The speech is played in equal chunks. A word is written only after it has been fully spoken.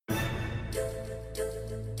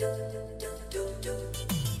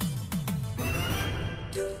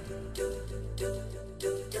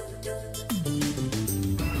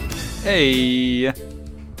Hey,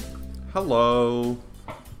 Hello.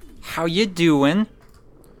 how you doing?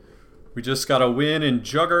 We just got a win in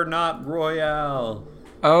Juggernaut Royale.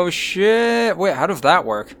 Oh shit! Wait, how does that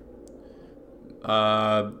work?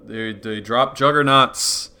 They drop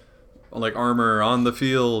Juggernauts like armor on the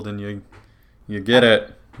field, and you get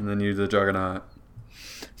it, and then you do the Juggernaut.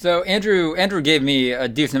 So Andrew gave me a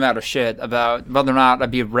decent amount of shit about whether or not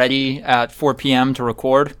I'd be ready at 4 p.m. to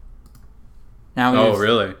record. Oh,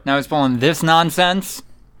 really? Now he's pulling this nonsense.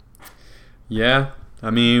 Yeah. I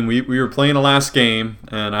mean, we were playing the last game,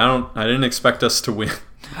 and I didn't expect us to win.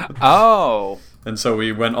 Oh. And so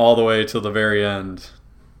we went all the way to the very end,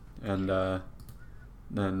 and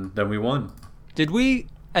then we won. Did we?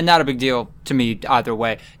 And not a big deal to me either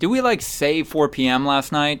way. Did we say 4 p.m.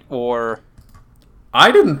 last night, or? I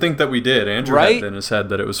didn't think that we did. Andrew Right? had in his head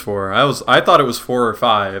that it was 4. I thought it was 4 or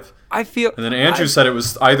 5. I feel. And then Andrew said it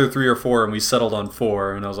was either 3 or 4, and we settled on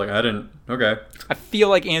 4. And I was like, okay. I feel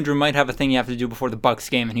like Andrew might have a thing you have to do before the Bucks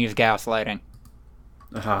game, and he's gaslighting.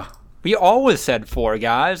 Aha. We always said 4,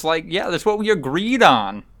 guys. Yeah, that's what we agreed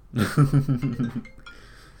on. You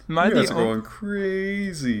guys are going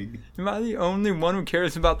crazy. Am I the only one who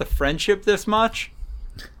cares about the friendship this much?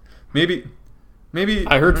 Maybe.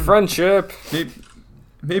 I heard friendship.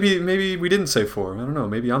 Maybe we didn't say 4. I don't know.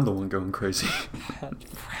 Maybe I'm the one going crazy.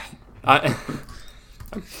 I'm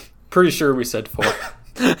pretty sure we said 4.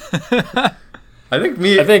 I think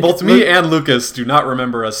both me and Lucas do not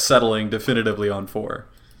remember us settling definitively on 4.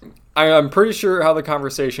 I'm pretty sure how the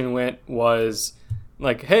conversation went was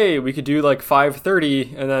like, hey, we could do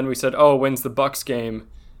 5:30, and then we said, oh, when's the Bucks game?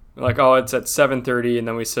 Oh, it's at 7:30, and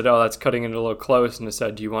then we said, oh, that's cutting it a little close, and I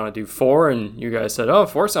said, do you want to do 4? And you guys said, oh,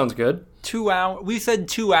 4 sounds good. 2 hours. We said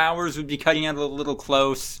 2 hours would be cutting it a little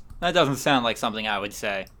close. That doesn't sound like something I would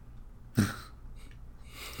say.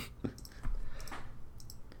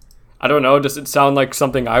 I don't know. Does it sound like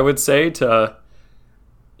something I would say to,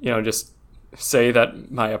 just say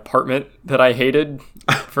that my apartment that I hated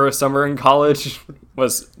for a summer in college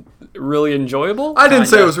was really enjoyable? I didn't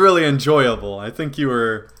say it was really enjoyable. I think you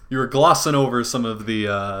were glossing over some of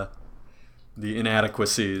the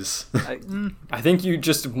inadequacies. I think you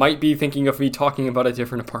just might be thinking of me talking about a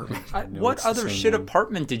different apartment. What other shit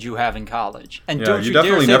apartment did you have in college? And Yeah, don't you dare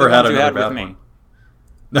definitely say never the had ones you another had bad with me.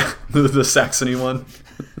 one. The Saxony one.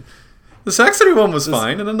 The Saxony one was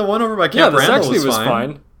fine, and then the one over by Camp Randall Saxony was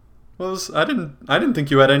fine. I didn't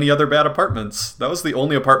think you had any other bad apartments. That was the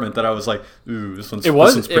only apartment that I was like, ooh, this one's pretty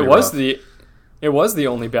rough. It was the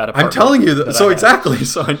only bad apartment. I'm telling you exactly.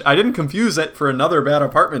 So I didn't confuse it for another bad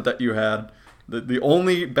apartment that you had. The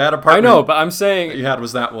only bad apartment I know, but I'm saying that you had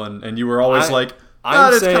was that one, and you were always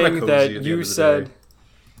I'm it's saying cozy that you said.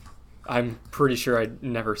 I'm pretty sure I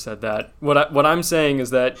never said that. What I'm saying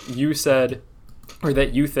is that you said, or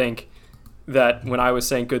that you think, that when I was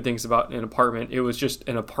saying good things about an apartment, it was just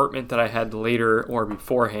an apartment that I had later or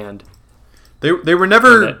beforehand. They were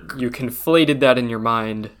never. That you conflated that in your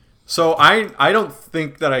mind. So I don't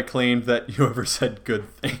think that I claimed that you ever said good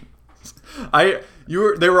things.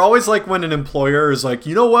 They were always like when an employer is like,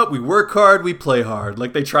 you know what, we work hard, we play hard.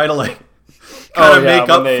 They try to make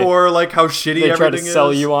up for how shitty everything is. They try to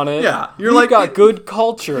sell you on it. Yeah, We've got good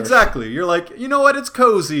culture. Exactly. You're like, you know what, it's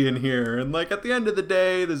cozy in here, and at the end of the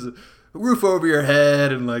day, there's a roof over your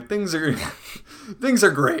head, and things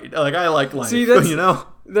are great. I like life. See,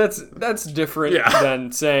 that's different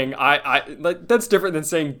than saying that's different than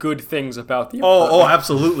saying good things about the apartment. Oh,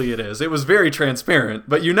 absolutely it is. It was very transparent,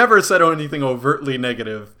 but you never said anything overtly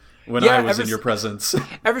negative when I was in your presence.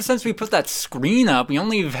 Ever since we put that screen up, we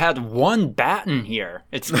only have had one bat in here.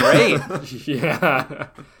 It's great. Yeah.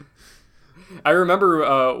 I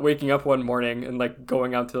remember waking up one morning and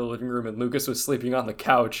going out to the living room, and Lucas was sleeping on the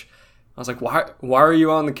couch. I was like, why are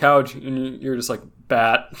you on the couch? And you're just like,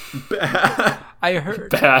 bat. I heard.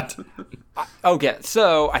 Bat. Okay,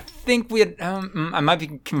 so I think we had, I might be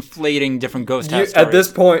conflating different ghost house stories.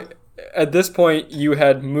 At this point, you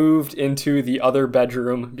had moved into the other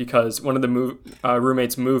bedroom because one of the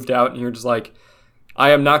roommates moved out, and you're just like, I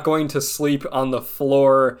am not going to sleep on the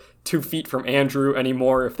floor 2 feet from Andrew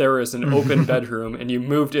anymore if there is an open bedroom. And you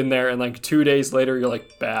moved in there, and 2 days later, you're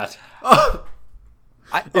like, bat.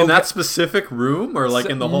 In that specific room, or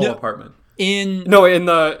in the whole apartment? It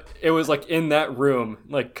was in that room,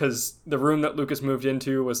 because the room that Lucas moved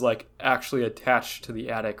into was actually attached to the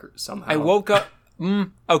attic somehow. I woke up.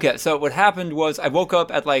 Okay, so what happened was I woke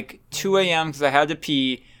up at 2 a.m. because I had to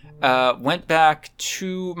pee. Went back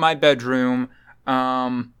to my bedroom.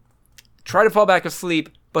 Tried to fall back asleep,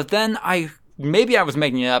 but then maybe I was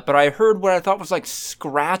making it up, but I heard what I thought was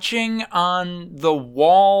scratching on the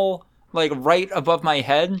wall like right above my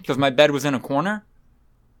head because my bed was in a corner,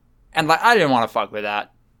 and like I didn't want to fuck with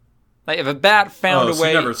that. Like if a bat found a so way,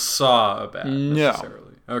 you never saw a bat necessarily.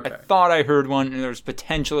 Okay. I thought I heard one, and there was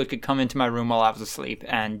potential it could come into my room while I was asleep,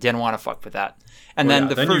 and didn't want to fuck with that. And then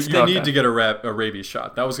the first you need to get a rabies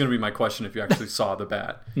shot. That was going to be my question if you actually saw the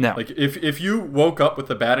bat. No. Like if you woke up with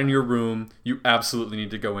the bat in your room, you absolutely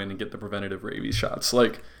need to go in and get the preventative rabies shots.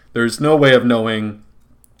 Like there's no way of knowing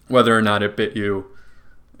whether or not it bit you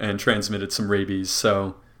and transmitted some rabies.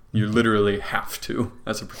 So you literally have to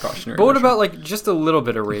as a precautionary But what measure. about like just a little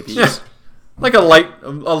bit of rabies? Yeah. Like a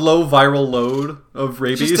low viral load of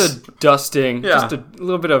rabies. Just a dusting, Yeah. just a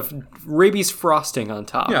little bit of rabies frosting on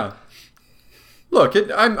top. Yeah. Look,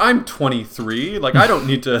 I'm 23. Like I don't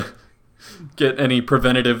need to get any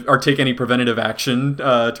preventative or take any preventative action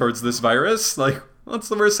towards this virus. Like, what's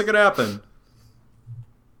the worst that could happen?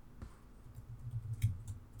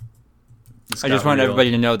 I just want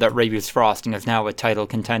everybody to know that rabies frosting is now a title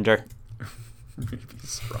contender.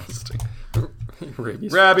 Rabies frosting.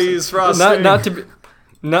 Rabies frosting.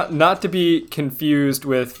 Not to be confused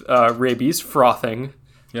with rabies frothing,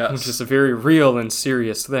 Yes. which is a very real and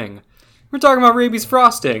serious thing. We're talking about rabies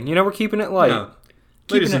frosting. You know, we're keeping it light. Yeah.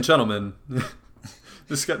 Ladies and gentlemen,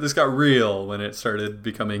 this got real when it started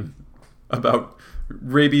becoming about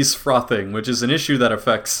rabies frothing, which is an issue that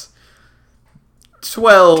affects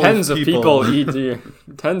 12 Tens of people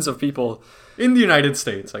tens of people. in the United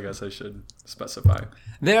States, I guess I should specify.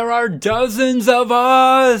 There are dozens of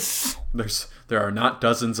us. There are not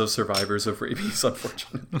dozens of survivors of rabies,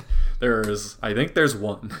 unfortunately. I think there's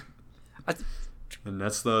one. And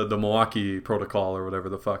that's the Milwaukee Protocol or whatever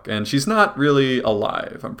the fuck. And she's not really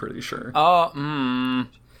alive, I'm pretty sure.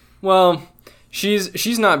 Well,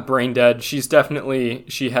 she's not brain dead. She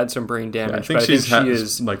had some brain damage. I think but she I think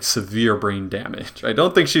is like severe brain damage. I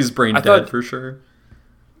don't think she's brain dead for sure.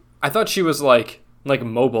 I thought she was like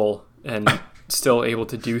mobile and still able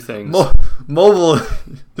to do things. Mobile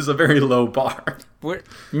is a very low bar. We're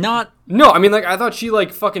not. No, I mean, like, I thought she,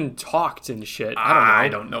 like, fucking talked and shit. I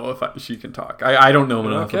don't know if she can talk. I don't know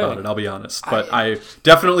enough Okay. about it, I'll be honest. But I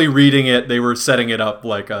definitely reading it, they were setting it up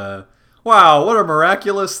like a, wow, what a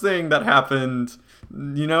miraculous thing that happened.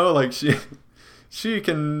 You know, like, she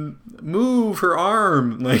can move her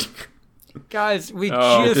arm. Like, Guys, we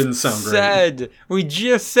it didn't sound great. we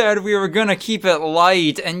just said we were gonna keep it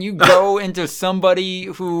light, and you go into somebody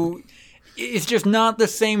who is just not the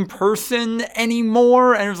same person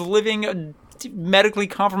anymore and is living a medically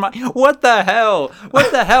compromised. What the hell?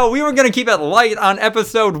 What the hell? We were gonna keep it light on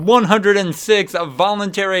episode 106 of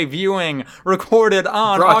Voluntary Viewing, recorded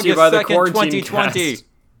on Brought to you August by the 2nd, Quarantine 2020. Cast.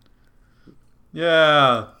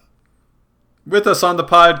 yeah. With us on the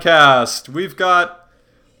podcast, we've got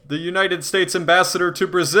the United States Ambassador to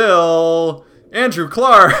Brazil, Andrew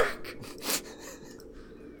Clark.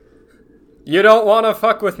 You don't want to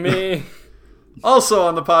fuck with me. Also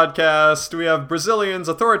on the podcast, we have Brazilian's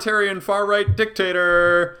authoritarian far-right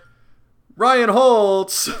dictator, Ryan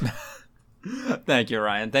Holtz. Thank you,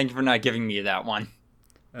 Ryan. Thank you for not giving me that one.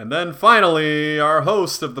 And then finally, our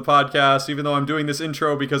host of the podcast, even though I'm doing this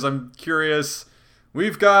intro because I'm curious,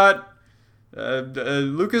 we've got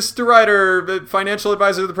Lucas DeRuyter, financial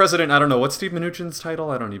advisor to the president. I don't know. What's Steve Mnuchin's title?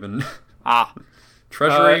 I don't even...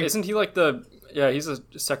 Treasury? Isn't he like he's a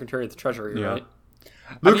secretary of the Treasury, right?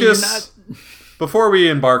 Lucas, before we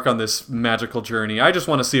embark on this magical journey, I just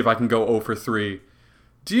want to see if I can go 0 for 3.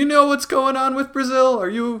 Do you know what's going on with Brazil? Are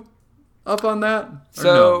you up on that?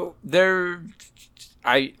 So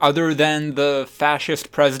other than the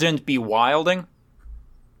fascist president be wilding?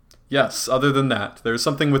 Yes, other than that. There's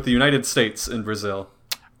something with the United States in Brazil.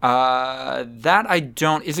 That I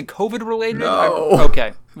don't. Is it COVID related? No.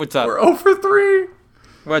 Okay. What's up? We're 0 for 3.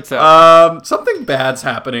 What's up? Something bad's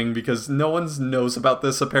happening because no one knows about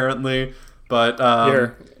this apparently. But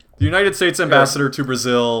Here. the United States ambassador to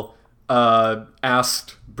Brazil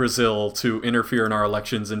asked Brazil to interfere in our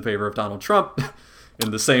elections in favor of Donald Trump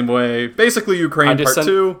in the same way. Basically, Ukraine part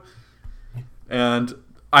 2. And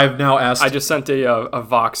I've now asked... I just sent a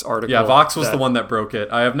Vox article. Yeah, Vox was the one that broke it.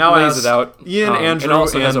 I have now lays asked it out. Ian, Andrew, it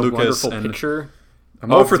also has and a Lucas. wonderful And picture. I'm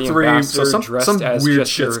 0 for the 3, so ambassador some dressed as weird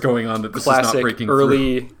just shit's your going on that this is not classic breaking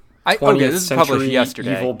early through. 20th this is published century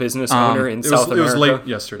yesterday. evil business owner in It South was America. late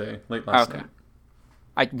yesterday, late last Okay.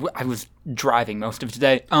 night. I was driving most of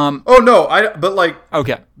today. Oh no, but like,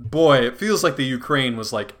 Okay. boy, it feels like the Ukraine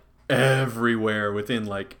was like everywhere within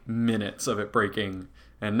like minutes of it breaking,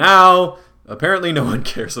 and now apparently no one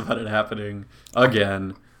cares about it happening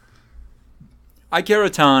again. I care a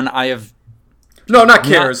ton. I have. No, not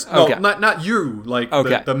cares. Not- okay. No, not you. Like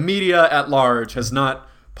Okay. the media at large has not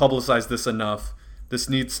publicized this enough. this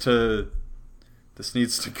needs to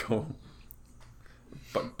go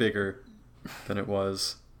but bigger than it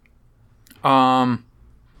was.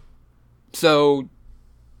 So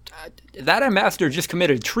that ambassador just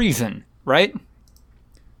committed treason, right?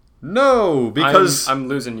 No, because I'm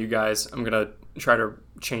losing you guys. I'm gonna try to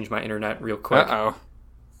change my internet real quick. Uh-oh.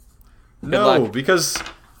 no, because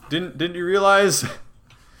didn't you realize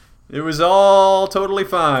it was all totally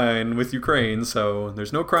fine with Ukraine, so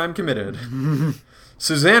there's no crime committed.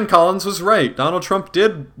 Suzanne Collins was right. Donald Trump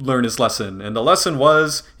did learn his lesson, and the lesson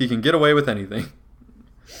was he can get away with anything.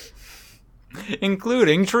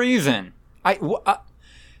 Including treason.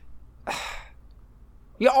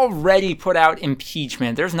 We already put out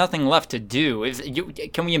impeachment. There's nothing left to do.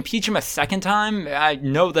 Can we impeach him a second time? I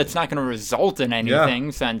know that's not going to result in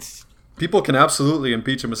anything since... People can absolutely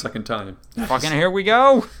impeach him a second time. Fucking here we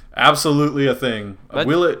go. Absolutely a thing. But-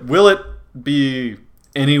 Will it be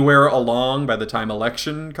anywhere along by the time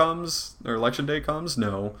election comes or election day comes?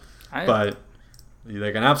 No. But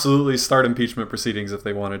they can absolutely start impeachment proceedings if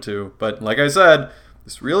they wanted to. But like I said,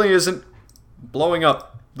 this really isn't blowing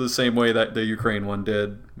up the same way that the Ukraine one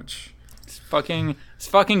did, which Let's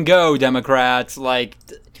fucking go, Democrats. Like,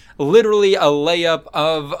 literally a layup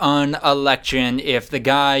of an election if the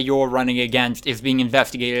guy you're running against is being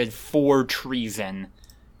investigated for treason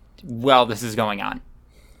while this is going on.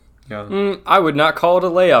 yeah. I would not call it a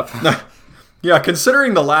layup. Yeah,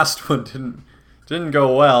 considering the last one didn't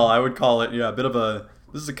go well, I would call it a bit of a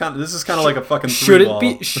this is kind of like a fucking Should three-ball.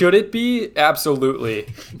 it be? Should it be? Absolutely.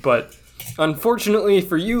 But unfortunately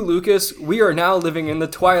for you, Lucas, we are now living in the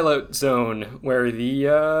Twilight Zone, where the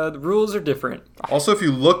rules are different. Also, if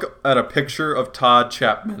you look at a picture of Todd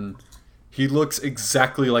Chapman, he looks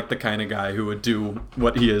exactly like the kind of guy who would do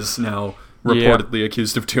what he is now reportedly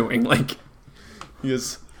accused of doing. Like, he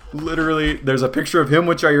is literally... There's a picture of him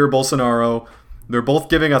with Jair Bolsonaro. They're both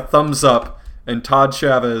giving a thumbs up, and Todd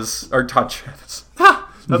Chavez... Ha!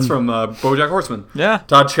 That's from BoJack Horseman. Yeah.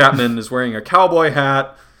 Todd Chapman is wearing a cowboy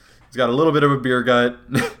hat. He's got a little bit of a beer gut.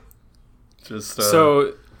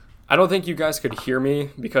 So, I don't think you guys could hear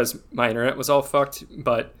me because my internet was all fucked,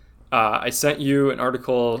 but I sent you an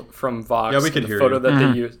article from Vox. Yeah, we could the hear photo you. that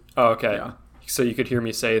they used. Oh, okay. Yeah. So you could hear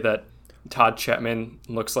me say that Todd Chapman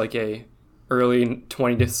looks like a early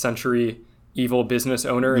 20th century evil business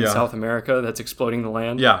owner in Yeah. South America that's exploiting the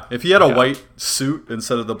land. Yeah, if he had a white suit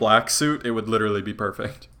instead of the black suit, it would literally be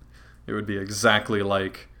perfect. It would be exactly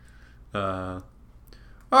like, well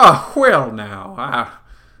now,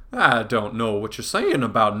 I don't know what you're saying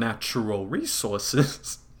about natural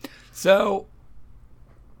resources. So,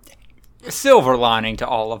 silver lining to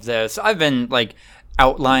all of this. I've been, like,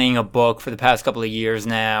 outlining a book for the past couple of years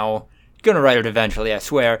now. Gonna write it eventually, I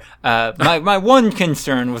swear. My one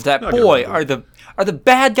concern was that, Not gonna boy, write are the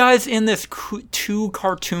bad guys in this too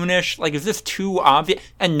cartoonish? Like, is this too obvious?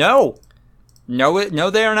 And no,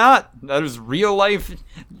 they are not. That is real life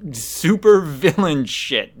super villain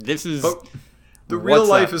shit. This is... But the real What's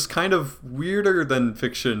life that? is kind of weirder than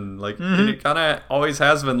fiction. Like, it kind of always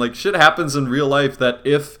has been. Like, shit happens in real life that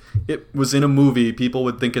if it was in a movie, people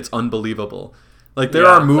would think it's unbelievable. Like, there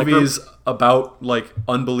Yeah, are movies about, like,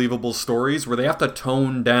 unbelievable stories where they have to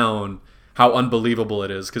tone down how unbelievable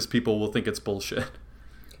it is because people will think it's bullshit.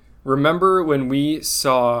 Remember when we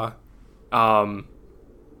saw, what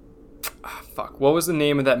was the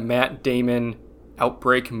name of that Matt Damon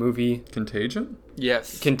Outbreak movie? Contagion?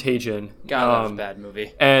 Yes. Contagion. God, that was a bad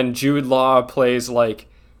movie. And Jude Law plays like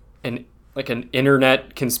an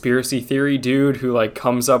internet conspiracy theory dude who like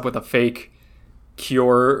comes up with a fake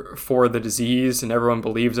cure for the disease, and everyone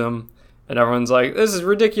believes him. And everyone's like, "This is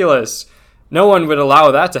ridiculous. No one would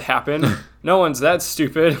allow that to happen. No one's that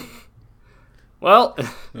stupid." Well,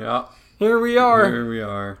 Yeah. here we are. Here we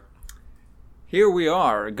are. Here we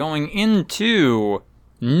are, going into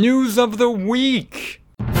News of the Week.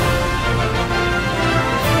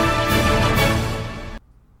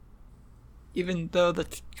 Even though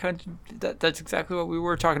that's that's exactly what we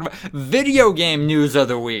were talking about. Video game news of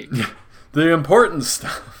the week. The important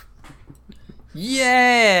stuff.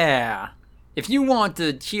 Yeah! If you want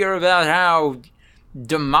to hear about how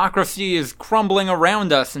democracy is crumbling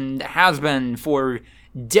around us and has been for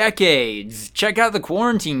decades, check out the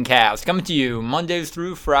Quarantine Cast, coming to you Mondays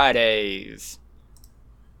through Fridays.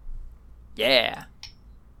 Yeah.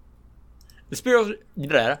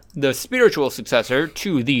 The spiritual successor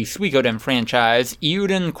to the Suikoden franchise,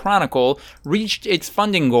 Eiyuden Chronicle, reached its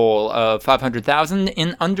funding goal of $500,000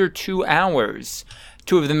 in under 2 hours.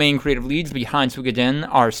 Two of the main creative leads behind Suikoden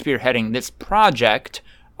are spearheading this project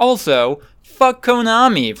Also, fuck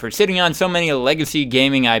Konami for sitting on so many legacy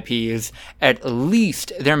gaming IPs. At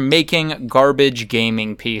least they're making garbage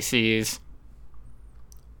gaming PCs.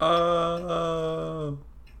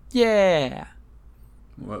 Yeah.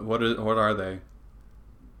 What are they?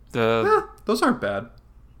 The Those aren't bad.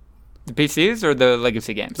 PCs or the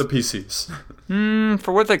legacy games? The PCs.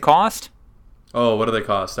 For what they cost? Oh, what do they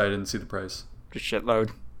cost? I didn't see the price. Just shitload.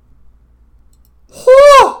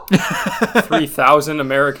 3,000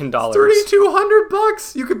 American dollars.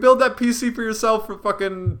 $3,200. You could build that PC for yourself for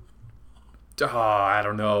fucking, I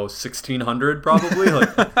don't know, 1,600 probably,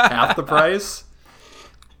 like half the price.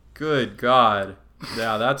 Good God.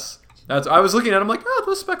 Yeah, that's. I was looking at them like, oh,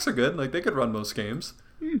 those specs are good. Like they could run most games.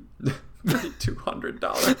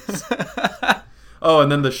 $200. Oh,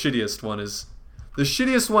 and then the shittiest one is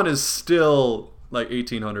still like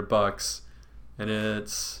 $1,800, and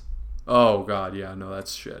it's. Oh God, yeah, no,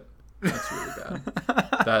 that's shit. That's really bad.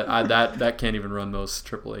 that can't even run most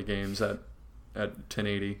AAA games at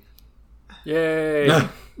 1080. Yay!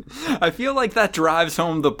 I feel like that drives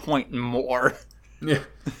home the point more. Yeah,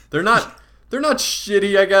 they're not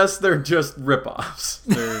shitty. I guess they're just ripoffs.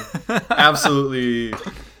 They're absolutely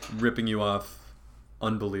ripping you off,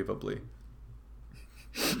 unbelievably.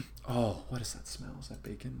 Oh, what is that smell? Is that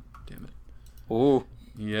bacon? Damn it. Ooh,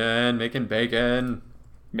 Yeah, and making bacon.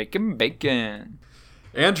 making bacon.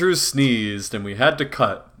 Andrew sneezed and we had to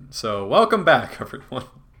cut. So welcome back, everyone.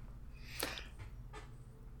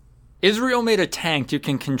 Israel made a tank you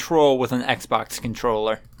can control with an Xbox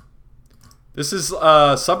controller. This is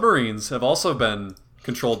submarines have also been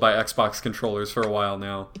controlled by Xbox controllers for a while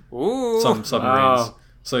now. Ooh. Some submarines. Wow.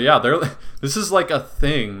 So yeah, this is like a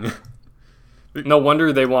thing. No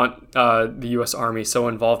wonder they want the U.S. Army so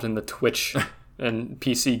involved in the Twitch and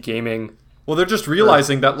PC gaming. Well, they're just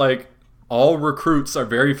realizing that like all recruits are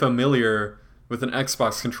very familiar with an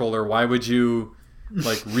Xbox controller. Why would you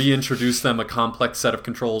like reintroduce them a complex set of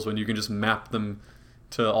controls when you can just map them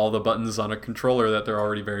to all the buttons on a controller that they're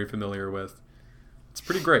already very familiar with? It's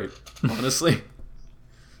pretty great, honestly.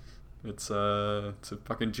 It's a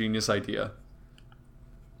fucking genius idea.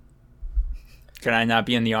 Can I not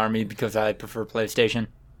be in the army because I prefer PlayStation?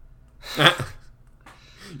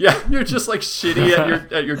 Yeah, you're just like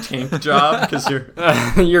shitty at your tank job because you're.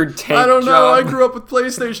 Your tank I don't know. job. I grew up with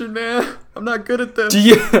PlayStation, man. I'm not good at this.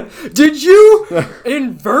 Did you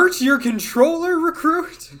invert your controller,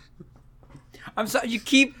 recruit? I'm sorry. You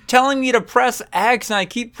keep telling me to press X, and I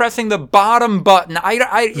keep pressing the bottom button.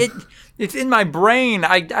 It's in my brain.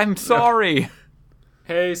 I'm sorry.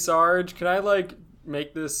 Hey, Sarge, can I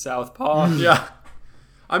make this southpaw? Yeah.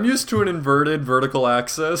 I'm used to an inverted vertical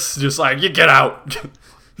axis. Just like, you get out.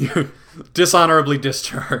 You're dishonorably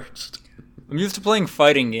discharged. I'm used to playing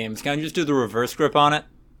fighting games. Can I just do the reverse grip on it?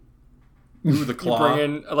 Ooh, the You claw. bring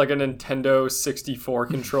in like a Nintendo 64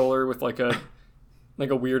 controller with like a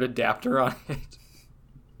weird adapter on it.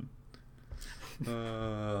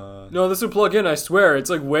 No, this would plug in, I swear. It's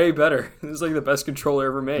like way better. This is like the best controller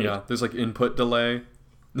ever made. Yeah, there's like input delay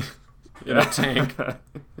in a tank.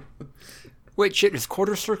 Wait, shit, is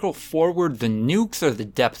quarter circle forward the nukes or the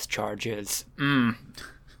depth charges?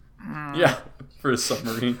 Yeah, for a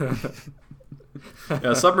submarine.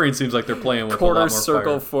 Yeah, submarine seems like they're playing with a Quarter lot more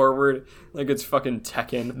circle fire. forward, like it's fucking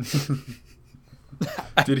Tekken.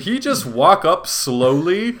 Did he just walk up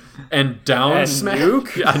slowly and down And smack?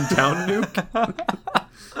 nuke? Yeah, and down nuke?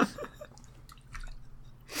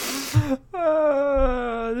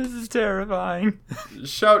 This is terrifying.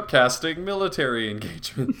 Shoutcasting military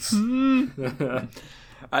engagements.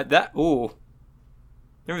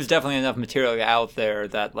 There was definitely enough material out there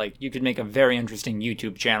that like you could make a very interesting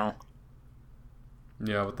YouTube channel.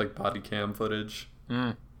 Yeah, with like body cam footage.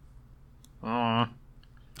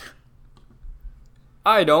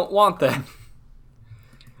 I don't want them.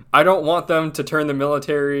 I don't want them to turn the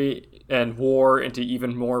military and war into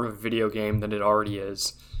even more of a video game than it already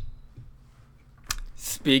is.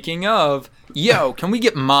 Speaking of, can we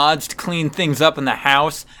get mods to clean things up in the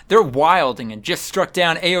house? They're wilding and just struck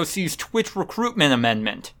down AOC's Twitch recruitment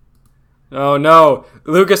amendment. Oh no,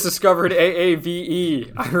 Lucas discovered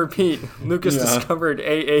AAVE. I repeat, Lucas Yeah. discovered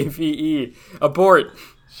AAVE. Abort.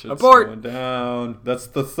 Shit's Abort. going down. That's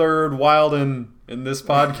the third Wilden in this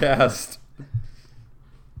podcast.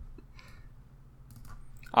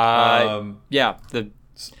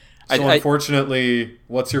 So unfortunately,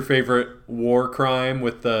 what's your favorite war crime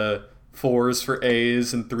with the 4s for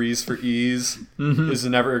A's and 3s for E's is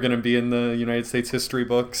never going to be in the United States history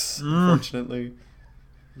books, unfortunately.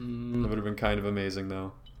 That would have been kind of amazing,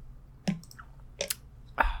 though.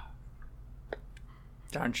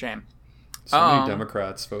 Darn shame. So many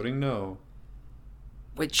Democrats voting no.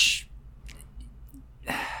 which,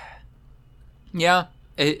 yeah,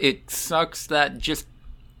 it sucks that just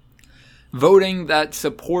voting that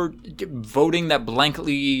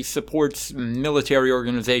blankly supports military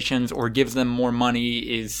organizations or gives them more money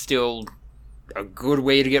is still a good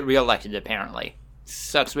way to get reelected, apparently.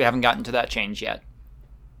 Sucks we haven't gotten to that change yet.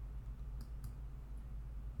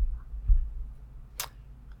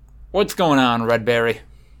 What's going on, Redberry?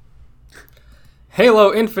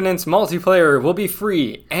 Halo Infinite's multiplayer will be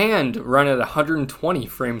free and run at 120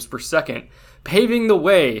 frames per second, paving the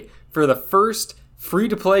way for the first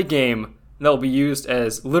free-to-play game that will be used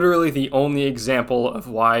as literally the only example of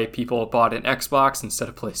why people bought an Xbox instead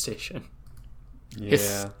of PlayStation. Yeah.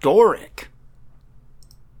 Historic.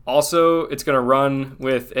 Also, it's going to run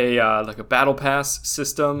with a battle pass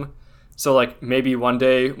system. So like maybe one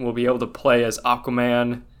day we'll be able to play as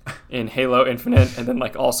Aquaman in Halo Infinite and then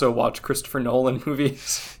like also watch Christopher Nolan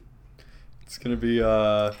movies. It's going to be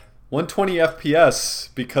 120 FPS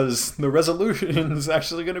because the resolution is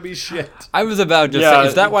actually going to be shit. I was about to say,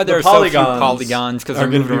 is that why there are so few polygons? Because they're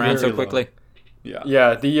moving around so quickly?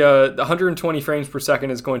 Yeah, the 120 frames per second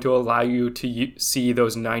is going to allow you to see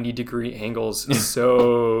those 90-degree angles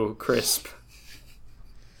so crisp.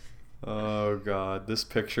 Oh god, this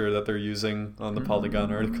picture that they're using on the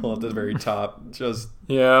Polygon article at the very top, just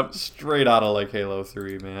straight out of like Halo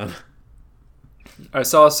 3, man. I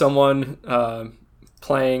saw someone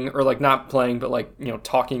playing, or like not playing, but like, you know,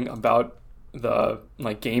 talking about the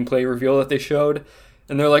like gameplay reveal that they showed.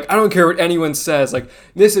 And they're like, I don't care what anyone says. Like,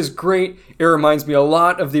 this is great. It reminds me a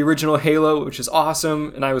lot of the original Halo, which is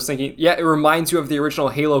awesome. And I was thinking, yeah, it reminds you of the original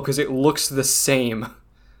Halo because it looks the same.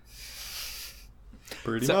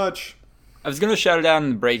 Pretty much. I was going to shout it out in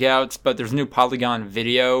the breakouts, but there's a new Polygon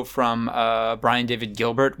video from Brian David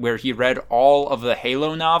Gilbert where he read all of the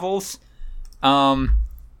Halo novels.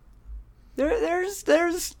 There's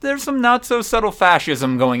some not so subtle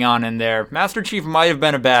fascism going on in there. Master Chief might have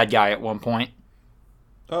been a bad guy at one point.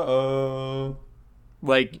 Uh-oh.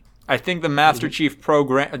 Like, I think the Master Chief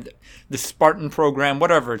program, the Spartan program,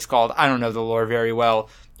 whatever it's called, I don't know the lore very well,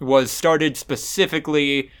 was started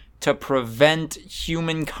specifically to prevent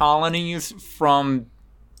human colonies from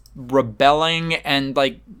rebelling and,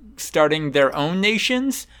 like, starting their own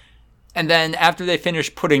nations. And then after they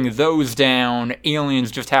finished putting those down, aliens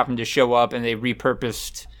just happened to show up and they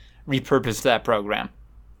repurposed that program.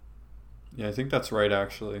 Yeah, I think that's right,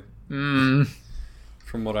 actually.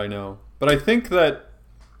 From what I know. But I think that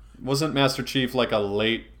wasn't Master Chief like a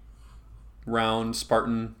late round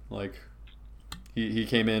Spartan? Like he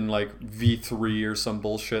came in like V3 or some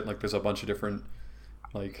bullshit. Like there's a bunch of different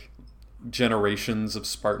like generations of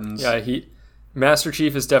Spartans. Yeah, Master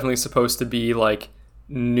Chief is definitely supposed to be like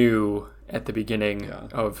new at the beginning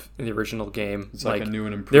of the original game. It's like a new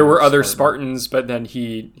and improved there were other Spartan. Spartans, but then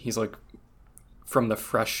he's like from the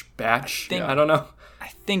fresh batch. I don't know. I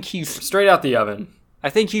think he's Straight out the oven. I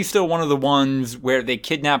think he's still one of the ones where they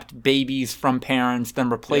kidnapped babies from parents, then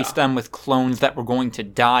replaced them with clones that were going to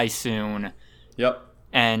die soon. Yep.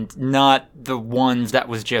 And not the ones that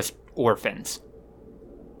was just orphans.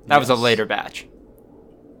 That was a later batch.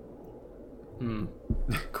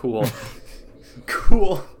 Cool.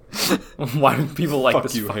 Cool. Why do people like Fuck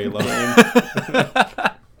this you, fucking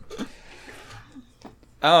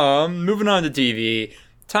Halo. Moving on to TV.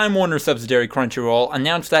 Time Warner subsidiary Crunchyroll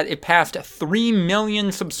announced that it passed 3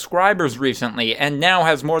 million subscribers recently and now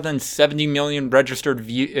has more than 70 million registered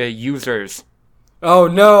users. Oh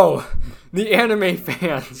no! The anime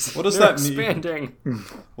fans. What does They're that mean? expanding.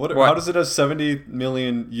 What? How does it have 70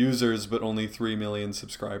 million users but only 3 million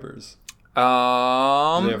subscribers? Do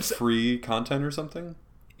they have free content or something?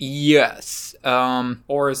 Yes.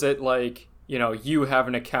 Or is it like, you know, you have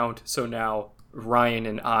an account, so now Ryan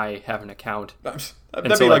and I have an account. That'd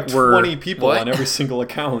so, be like like, we're- 20 people What? on every single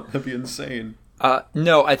account. That'd be insane.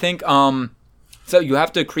 No, I think, so you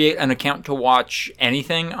have to create an account to watch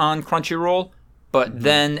anything on Crunchyroll, but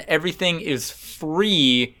then everything is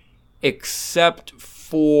free except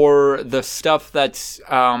for the stuff that's,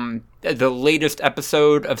 the latest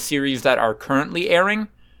episode of series that are currently airing.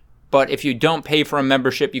 But if you don't pay for a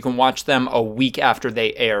membership, you can watch them a week after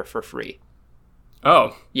they air for free.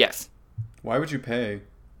 Oh. Yes. Why would you pay?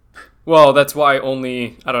 Well, that's why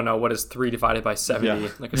only, I don't know, what is 3 divided by 70? Yeah.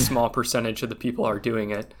 Like a small percentage of the people are doing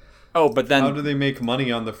it. Oh, but then How do they make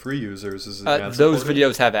money on the free users? Is it those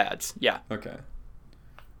videos have ads. Yeah. Okay.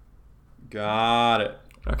 Got it.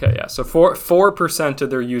 Okay, yeah. So 4% of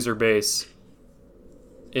their user base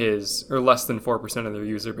is, or less than 4% of their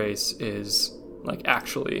user base is, like,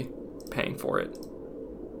 actually paying for it.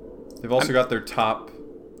 They've also got their top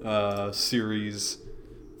series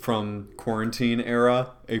from quarantine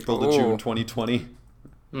era, April to June 2020.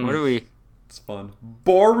 What do we? It's fun.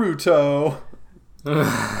 Boruto.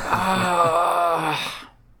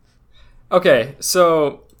 Okay,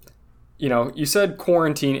 so, you said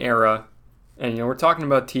quarantine era, and, we're talking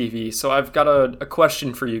about TV, so I've got a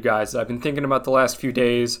question for you guys that I've been thinking about the last few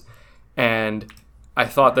days, and I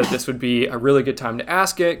thought that this would be a really good time to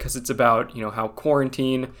ask it, because it's about, how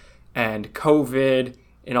quarantine and COVID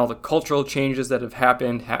and all the cultural changes that have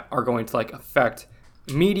happened are going to, affect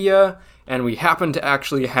media, and we happen to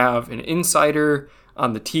actually have an insider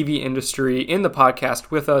on the TV industry in the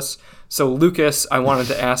podcast with us. So, Lucas, I wanted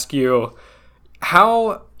to ask you,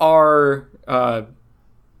 how are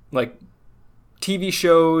TV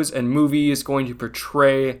shows and movies going to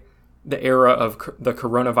portray the era of the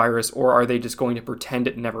coronavirus, or are they just going to pretend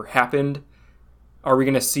it never happened? Are we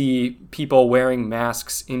going to see people wearing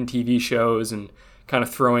masks in TV shows and kind of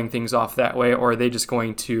throwing things off that way, or are they just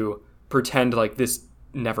going to pretend like this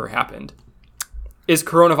never happened? Is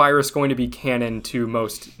coronavirus going to be canon to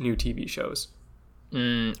most new TV shows?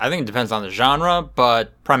 I think it depends on the genre,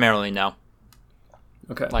 but primarily no.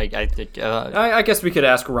 Okay. I I guess we could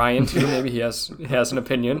ask Ryan too. Maybe he has an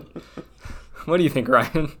opinion. What do you think,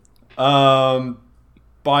 Ryan?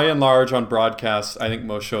 By and large, on broadcast, I think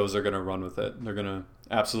most shows are going to run with it. They're going to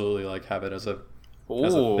absolutely have it as a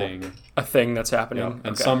thing. A thing that's happening. Yeah.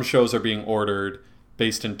 And some shows are being ordered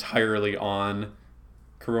based entirely on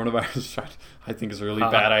coronavirus. I think is a really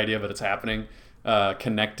bad idea, but it's happening.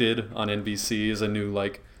 Connected on NBC is a new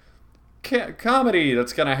comedy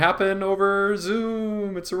that's gonna happen over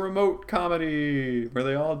Zoom. It's a remote comedy where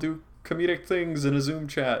they all do comedic things in a Zoom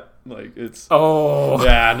chat. I don't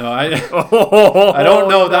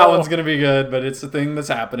know if that one's gonna be good, but it's a thing that's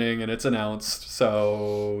happening and it's announced.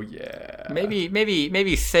 So yeah,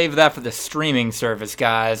 maybe save that for the streaming service,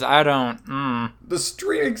 guys. The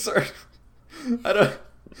streaming service. I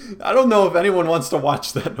don't know if anyone wants to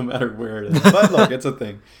watch that, no matter where it is. But look, it's a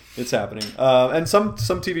thing. It's happening. And some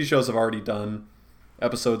TV shows have already done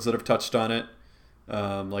episodes that have touched on it.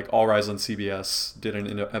 All Rise on CBS did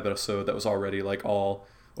an episode that was already all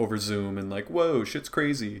over Zoom and whoa, shit's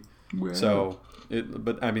crazy. Wow. So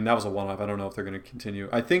that was a one-off. I don't know if they're going to continue.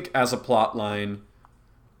 I think as a plot line,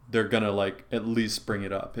 they're going to at least bring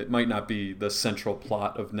it up. It might not be the central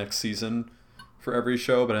plot of next season for every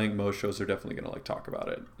show, but I think most shows are definitely going to talk about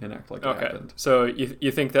it and act like it happened. So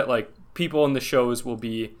you think that people in the shows will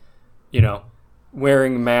be,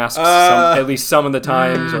 wearing masks at least some of the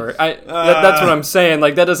times, or that's what I'm saying.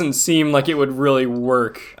 That doesn't seem like it would really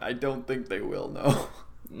work. I don't think they will. No.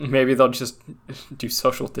 Maybe they'll just do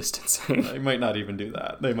social distancing. They might not even do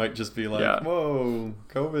that. They might just be whoa,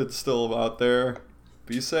 COVID's still out there.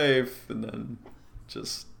 Be safe, and then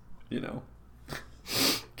just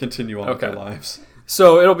continue on with their lives.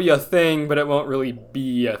 So it'll be a thing, but it won't really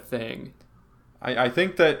be a thing. I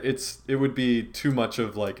think that it would be too much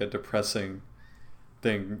of a depressing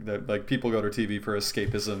thing that people go to TV for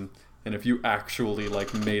escapism, and if you actually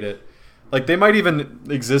made it, they might even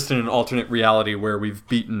exist in an alternate reality where we've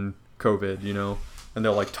beaten COVID, and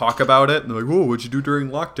they'll talk about it and they're whoa, what'd you do during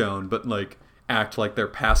lockdown? But act like they're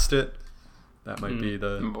past it. That might be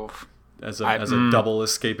as a double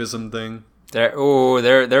escapism thing.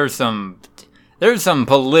 There's some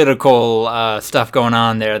political stuff going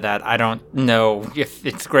on there that I don't know if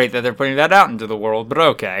it's great that they're putting that out into the world, but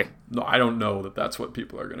okay. No, I don't know that that's what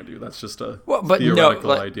people are going to do. That's just a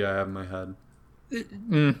theoretical idea I have in my head.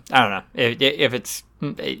 I don't know. If it's...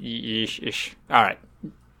 all right.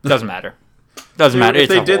 Doesn't matter. Doesn't matter. If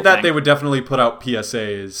they did that, they would definitely put out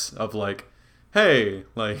PSAs of hey,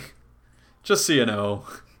 just so you know,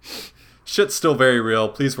 shit's still very real.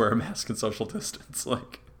 Please wear a mask and social distance.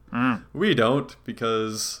 We don't,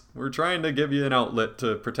 because we're trying to give you an outlet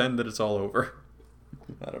to pretend that it's all over.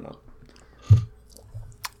 I don't know.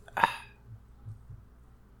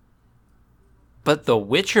 But The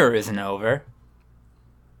Witcher isn't over.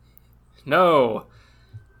 No.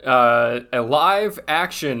 A live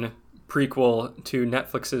action prequel to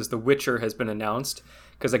Netflix's The Witcher has been announced.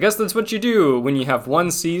 Because I guess that's what you do when you have one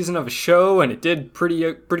season of a show and it did pretty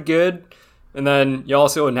good. And then you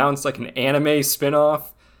also announce an anime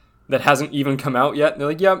spin-off that hasn't even come out yet. And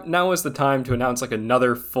they're yep, now is the time to announce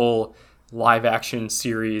another full live action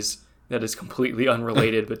series that is completely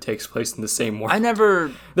unrelated but takes place in the same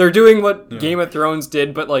world. They're doing what Game of Thrones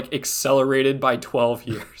did, but accelerated by 12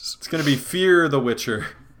 years. It's going to be Fear the Witcher.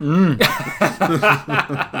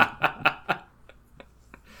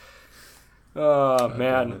 Oh,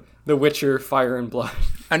 man. The Witcher, Fire and Blood.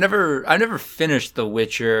 I never finished The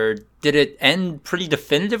Witcher. Did it end pretty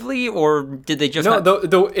definitively, or did they just No,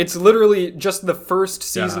 though it's literally just the first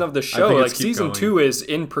season Yeah, of the I show. think it's Like keep season going. 2 is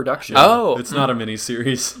in production. Oh, It's not a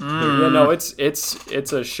miniseries. Yeah, no,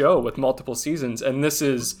 it's a show with multiple seasons, and this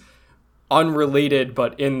is unrelated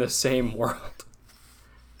but in the same world.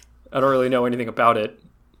 I don't really know anything about it.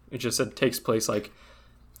 It just said it takes place like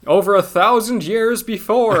over 1,000 years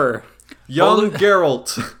before. Young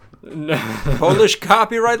Geralt. Polish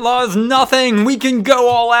copyright law is nothing. We can go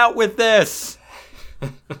all out with this.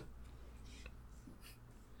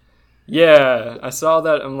 Yeah, I saw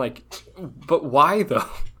that. I'm like, but why though?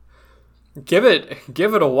 Give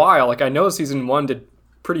it a while. Like I know season 1 did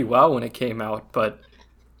pretty well when it came out, but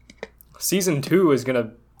season 2 is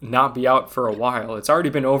gonna not be out for a while. It's already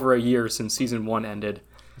been over a year since season 1 ended.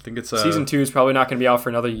 I think it's Season 2 is probably not going to be out for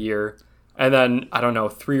another year. And then, I don't know,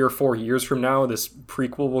 3 or 4 years from now, this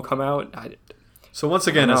prequel will come out. So once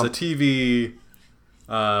again, I as don't a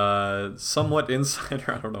TV somewhat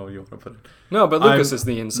insider, I don't know what you want to put it. No, but Lucas is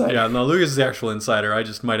the insider. Yeah, no, Lucas is the actual insider. I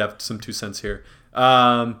just might have some 2 cents here.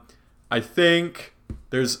 I think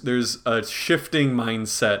there's a shifting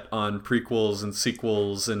mindset on prequels and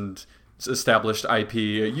sequels and established IP.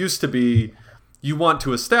 It used to be you want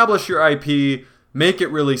to establish your IP, make it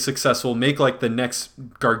really successful, make like the next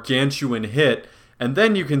gargantuan hit, and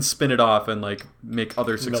then you can spin it off and like make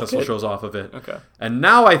other successful it. shows off of it. Okay. And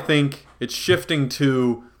now I think it's shifting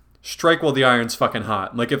to strike while the iron's fucking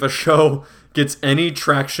hot. Like if a show gets any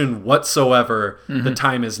traction whatsoever, the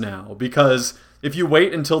time is now. Because if you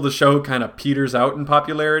wait until the show kind of peters out in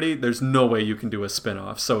popularity, there's no way you can do a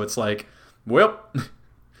spin-off. So it's like, well,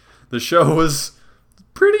 the show was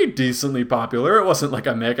pretty decently popular. It wasn't like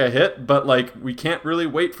a mega hit, but like we can't really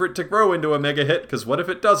wait for it to grow into a mega hit because what if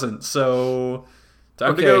it doesn't? So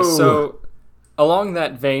time to go. So along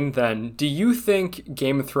that vein then, do you think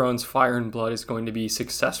Game of Thrones Fire and Blood is going to be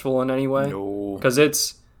successful in any way? No. Because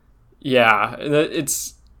it's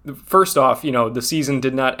first off, the season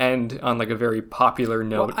did not end on like a very popular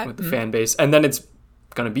note with the fan base, and then it's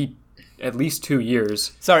going to be at least 2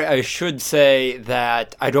 years. Sorry, I should say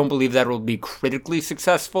that I don't believe that will be critically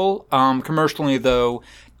successful. Commercially, though,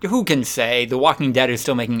 who can say? The Walking Dead is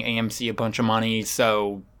still making AMC a bunch of money,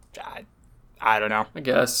 so I don't know. I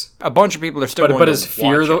guess. A bunch of people are still going But to is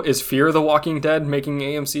Fear watch it. is Fear the Walking Dead making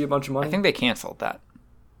AMC a bunch of money? I think they canceled that.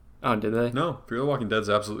 Oh, did they? No, Fear the Walking Dead's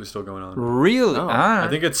absolutely still going on. Really? Oh. Ah. I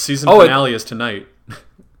think its season finale is tonight.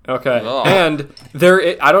 Okay. Ugh. And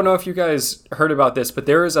I don't know if you guys heard about this, but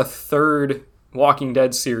there is a third Walking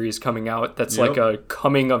Dead series coming out that's Yep. like a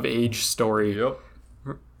coming of age story Yep.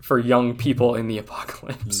 for young people in the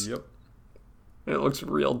apocalypse. Yep. It looks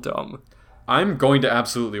real dumb. I'm going to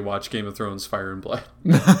absolutely watch Game of Thrones Fire and Blood.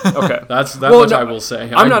 Okay. That's Well, much no, I will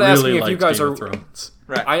say. I'm not I asking really if you liked guys Game are- of Thrones.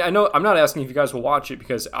 Right. I know I'm not asking if you guys will watch it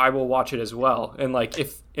because I will watch it as well. And like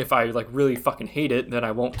if I like really fucking hate it, then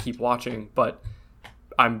I won't keep watching. But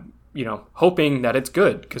I'm hoping that it's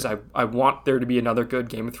good because I want there to be another good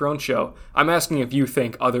Game of Thrones show. I'm asking if you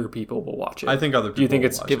think other people will watch it. I think other people Do you think will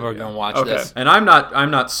it's- watch People it, are yeah. going to watch Okay. this. And I'm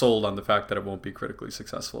not sold on the fact that it won't be critically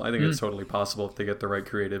successful. I think it's totally possible if they get the right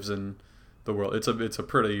creatives in the world. It's a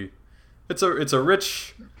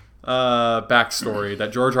rich backstory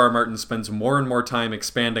that George R. R. Martin spends more and more time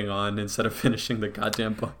expanding on instead of finishing the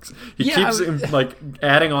goddamn books. He Yeah, keeps like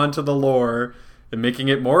adding on to the lore and making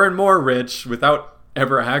it more and more rich without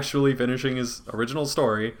ever actually finishing his original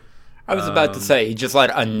story. I was about to say, he just let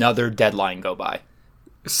another deadline go by.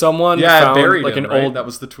 Someone Yeah, found buried like him, an right? old That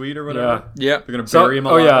was the tweet or whatever. yeah. Yeah. They're gonna bury him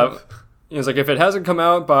Oh alive. yeah. It was like, if it hasn't come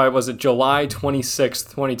out by, was it July 26th,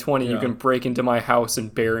 2020, you Yeah. can break into my house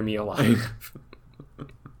and bury me alive.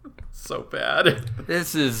 So bad.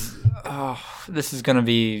 This is going to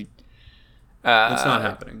be... It's not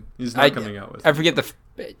happening. He's not coming out with I it. forget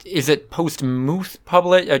is it post-muth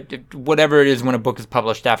publish? Whatever it is when a book is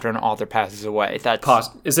published after an author passes away. That's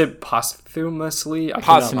Is it posthumously? I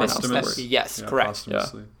cannot Posthumous. pronounce the That's- word. yes, Yeah, correct.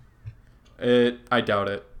 posthumously. I doubt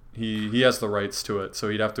it. He has the rights to it, so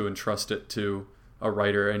he'd have to entrust it to a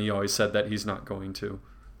writer, and he always said that he's not going to.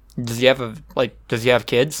 Does he have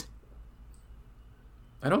kids?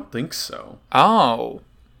 I don't think so. Oh.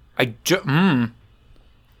 I don't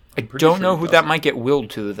sure know he who that doesn't. might get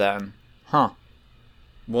willed to then. Huh.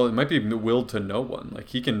 Well, it might be willed to no one. Like,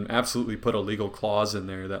 he can absolutely put a legal clause in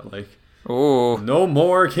there that, like, Ooh. no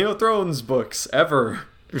more Game of Thrones books ever.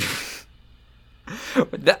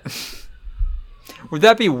 Would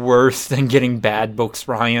that be worse than getting bad books,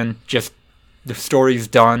 Ryan? Just the story's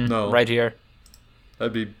done No. right here?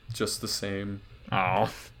 That'd be just the same.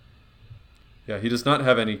 Oh. Yeah, he does not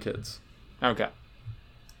have any kids. Okay.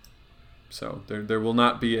 So there will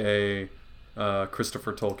not be a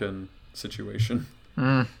Christopher Tolkien situation.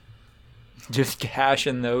 Just cash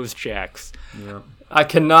in those checks. Yeah. I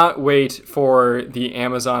cannot wait for the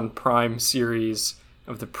Amazon Prime series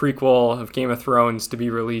of the prequel of Game of Thrones to be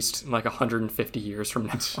released in like 150 years from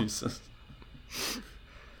now. Jesus.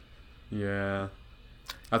 Yeah.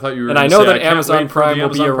 I thought you were. And I gonna know say, that can't Amazon wait for Prime the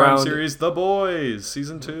will be Amazon Prime around- series, The Boys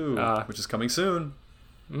season 2, which is coming soon.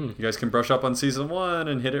 You guys can brush up on season 1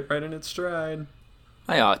 and hit it right in its stride.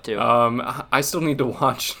 I ought to. I still need to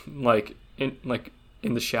watch like in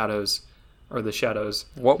the shadows or the shadows.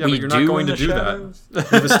 What Yeah, we but you're do not going in to the do shadows?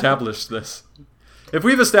 that. We've established this. If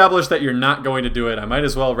we've established that you're not going to do it, I might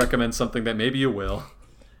as well recommend something that maybe you will.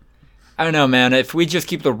 I don't know, man. If we just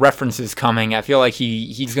keep the references coming, I feel like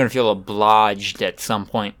he's gonna feel obliged at some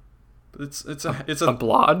point. It's a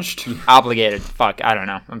Obliged? Obligated. Fuck. I don't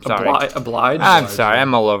know. I'm sorry. Obliged? I'm sorry.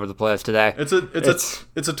 I'm all over the place today. it's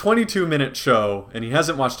a 22-minute show, and he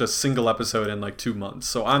hasn't watched a single episode in like 2 months.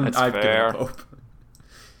 So I've given fair. up hope.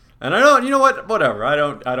 And I don't. You know what? Whatever. I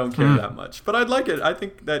don't care that much. But I'd like it. I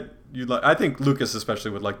think that you'd like. I think Lucas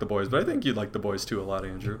especially would like The Boys, but I think you'd like The Boys too a lot,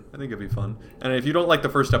 Andrew. I think it'd be fun. And if you don't like the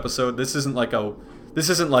first episode, this isn't like a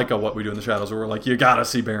What We Do in the Shadows where we're like, you gotta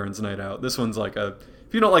see Baron's Night Out. This one's like a.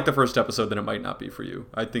 If you don't like the first episode, then it might not be for you.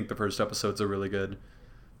 I think the first episode's a really good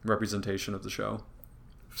representation of the show.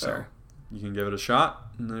 So Fair. you can give it a shot,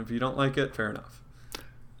 and then if you don't like it, fair enough.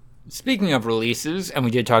 Speaking of releases, and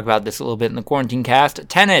we did talk about this a little bit in the Quarantine Cast,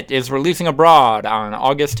 Tenet is releasing abroad on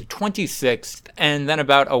August 26th, and then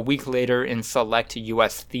about a week later in select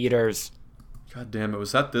U.S. theaters. God damn it,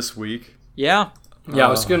 was that this week? Yeah. Yeah, I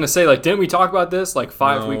was gonna say, like, didn't we talk about this like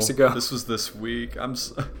 5 No, weeks ago? This was this week.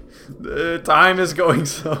 The time is going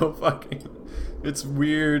so fucking. It's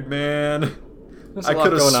weird, man. There's a I lot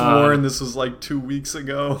could have going on. sworn this was like 2 weeks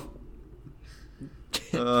ago.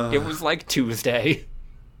 It was like Tuesday.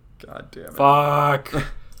 God damn it. Fuck.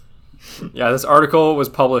 Yeah, this article was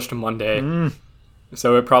published Monday,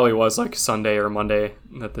 so it probably was like Sunday or Monday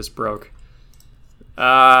that this broke.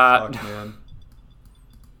 Fuck, man.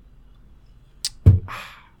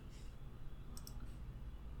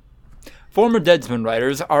 Former Deadspin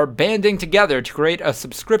writers are banding together to create a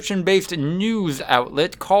subscription-based news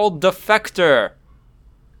outlet called Defector.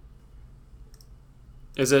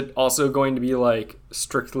 Is it also going to be like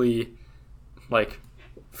strictly like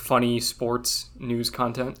funny sports news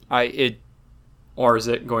content, or is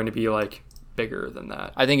it going to be like bigger than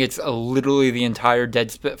that? I think it's literally the entire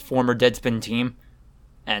former Deadspin team,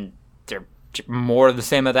 and they're more of the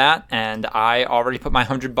same of that. And I already put my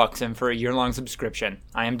 $100 in for a year-long subscription.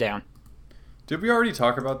 I am down. Did we already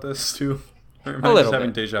talk about this too? Or am A I little just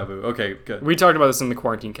having bit. deja vu? Okay, good. We talked about this in the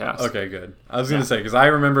Quarantine Cast. Okay, good. I was going to say, because I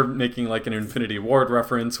remember making like an Infinity Ward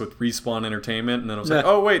reference with Respawn Entertainment, and then I was like,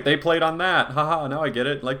 oh, wait, they played on that. Haha, now I get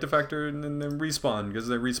it. Like Defector and then Respawn, because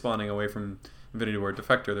they're respawning away from Infinity Ward.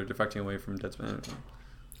 Defector, they're defecting away from Deadspin.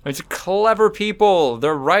 It's clever people.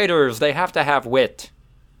 They're writers. They have to have wit.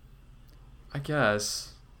 I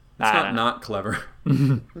guess. It's I don't know. not clever.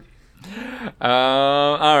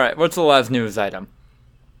 All right. What's the last news item?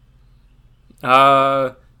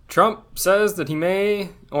 Trump says that he may,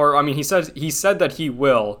 or I mean, he said that he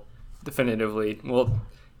will, definitively. Well,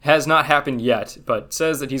 has not happened yet, but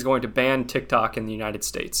says that he's going to ban TikTok in the United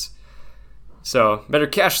States. So better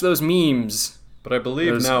cache those memes. But I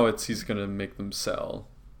believe Those- now he's going to make them sell.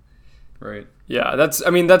 Right? Yeah,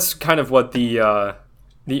 that's kind of what the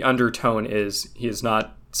undertone is. He has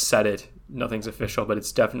not said it. Nothing's official, but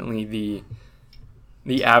it's definitely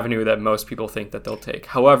the avenue that most people think that they'll take.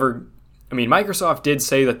 However, I mean, Microsoft did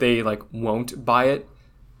say that they like won't buy it,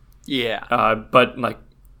 Yeah. but like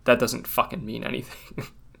that doesn't fucking mean anything.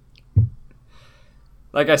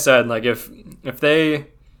 Like I said, like if they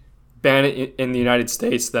ban it in the United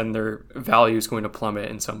States, then their value is going to plummet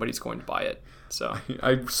and somebody's going to buy it. So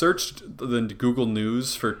I searched the Google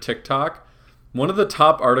News for TikTok. One of the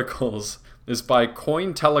top articles is by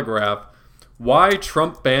Cointelegraph. Why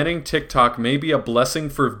Trump banning TikTok may be a blessing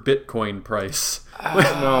for Bitcoin price.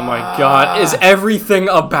 oh my god, is everything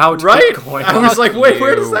about Right? Bitcoin? I was like, wait,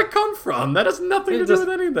 where you. does that come from? That has nothing to do with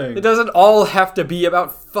anything. It doesn't all have to be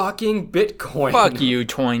about fucking Bitcoin. Fuck you,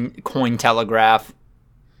 Cointelegraph.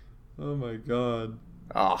 Oh my god.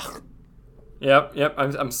 Ugh. Yep,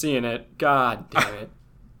 I'm seeing it. God damn it.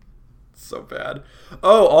 So bad.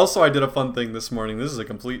 Oh, also I did a fun thing this morning. This is a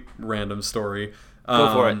complete random story.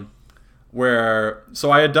 Go for it.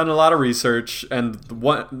 So I had done a lot of research, and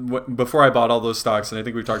before I bought all those stocks, and I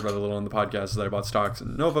think we've talked about it a little on the podcast, is that I bought stocks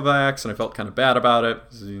in Novavax, and I felt kind of bad about it,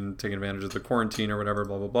 taking advantage of the quarantine or whatever,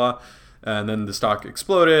 blah, blah, blah. And then the stock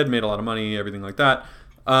exploded, made a lot of money, everything like that.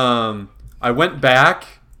 I went back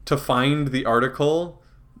to find the article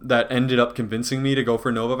that ended up convincing me to go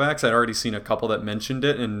for Novavax. I'd already seen a couple that mentioned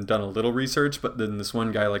it and done a little research, but then this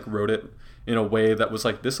one guy like wrote it in a way that was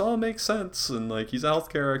like, this all makes sense, and like he's a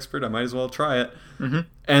healthcare expert, I might as well try it.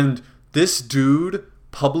 And this dude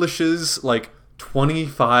publishes like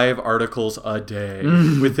 25 articles a day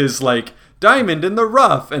with his like diamond in the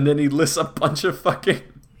rough, and then he lists a bunch of fucking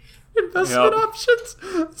investment options.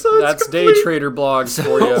 So that's complete, day trader blogs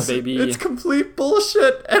for you, baby. It's complete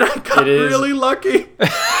bullshit, and I got really lucky.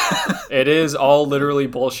 It is all literally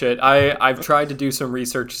bullshit. I've tried to do some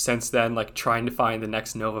research since then, like trying to find the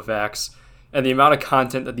next Novavax, and the amount of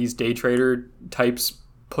content that these day trader types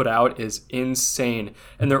put out is insane.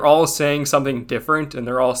 And they're all saying something different, and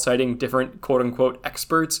they're all citing different quote-unquote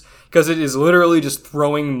experts, because it is literally just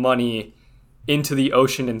throwing money into the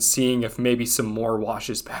ocean and seeing if maybe some more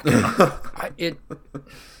washes back up.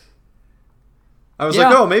 I was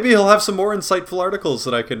like, oh, maybe he'll have some more insightful articles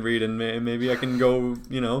that I can read, and maybe I can go,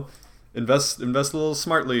 invest a little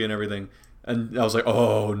smartly and everything. And I was like,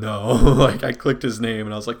 oh no. Like, I clicked his name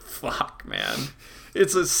and I was like, fuck, man.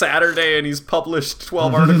 It's a Saturday and he's published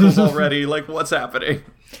 12 articles already. Like, what's happening?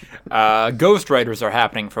 Ghostwriters are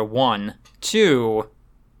happening for 1. 2,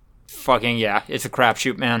 fucking yeah, it's a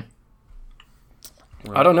crapshoot, man.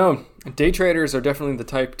 I don't know. Day traders are definitely the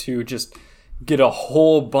type to just get a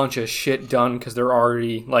whole bunch of shit done because they're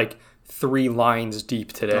already like 3 lines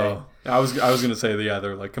deep today. Oh, I was gonna say that, yeah,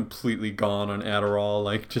 they're like completely gone on Adderall,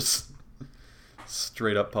 like just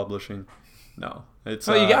straight up publishing. No, it's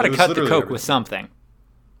well, you got to cut the coke with something.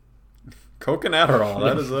 Coke and Adderall.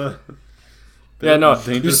 That is a yeah, no.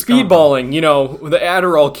 You're speedballing. The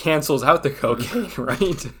Adderall cancels out the cocaine,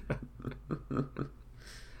 right?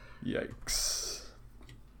 Yikes.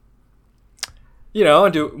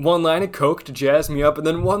 Do 1 line of Coke to jazz me up, and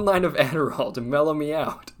then 1 line of Adderall to mellow me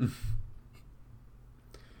out.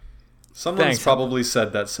 Someone's probably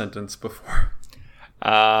said that sentence before.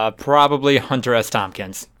 Probably Hunter S.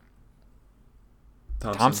 Tompkins.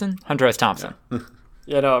 Thompson? Hunter S. Thompson.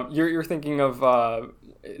 Yeah, no, you're thinking of,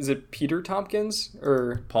 is it Peter Tompkins?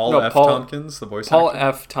 Or Paul Tompkins, the voice Paul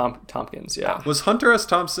actor? F. Tompkins, yeah. Was Hunter S.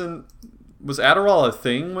 Thompson, was Adderall a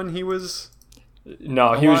thing when he was...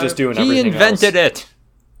 No, he was just doing everything He invented it.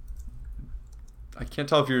 I can't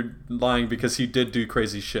tell if you're lying because he did do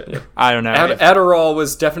crazy shit. Yeah. I don't know. Adderall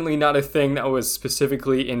was definitely not a thing that was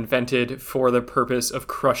specifically invented for the purpose of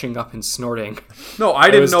crushing up and snorting. No, I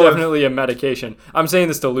didn't know. It was definitely a medication. I'm saying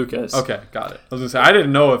this to Lucas. Okay, got it. I was gonna say I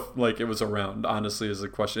didn't know if like it was around. Honestly, is the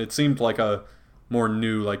question. It seemed like a more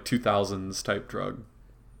new, like 2000s type drug.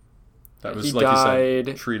 That was, he like died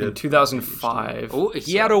you said, treated in 2005. Oh,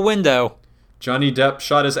 he had a window. Johnny Depp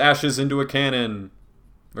shot his ashes into a cannon,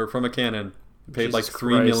 or from a cannon. He paid Jesus like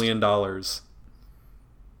 $3 million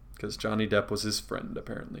because Johnny Depp was his friend,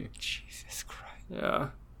 apparently. Jesus Christ. Yeah.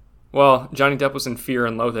 Well, Johnny Depp was in Fear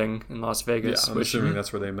and Loathing in Las Vegas. Yeah, I'm assuming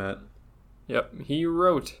that's where they met. Yep, he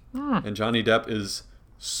wrote. And Johnny Depp is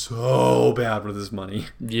so bad with his money.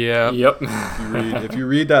 Yeah. Yep. If you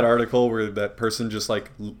read that article where that person just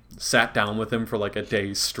like sat down with him for like a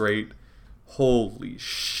day straight, holy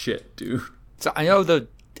shit, dude. So I know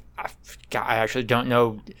I actually don't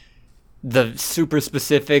know the super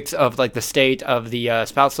specifics of like the state of the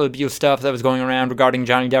spousal abuse stuff that was going around regarding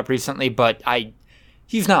Johnny Depp recently, but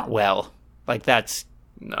he's not well. Like that's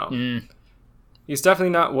no. He's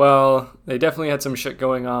definitely not well. They definitely had some shit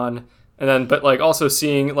going on. And then but like also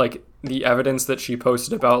seeing like the evidence that she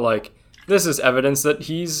posted about like this is evidence that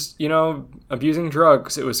he's, abusing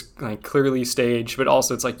drugs. It was like clearly staged, but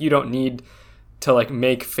also it's like you don't need to like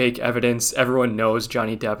make fake evidence. Everyone knows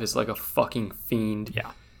Johnny Depp is like a fucking fiend.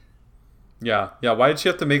 Yeah. Why did she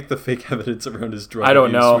have to make the fake evidence around his drug I don't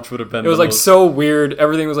abuse, know. Which would have been it was like so weird.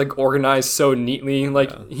 Everything was like organized so neatly.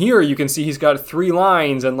 Like here you can see he's got 3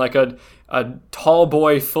 lines and like a tall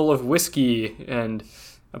boy full of whiskey and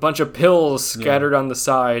a bunch of pills scattered on the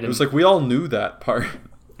side. It was like we all knew that part.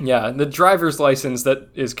 Yeah, the driver's license that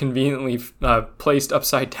is conveniently placed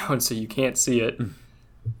upside down so you can't see it.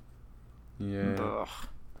 Yeah. Ugh.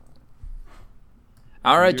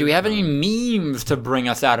 All right, do we have any memes to bring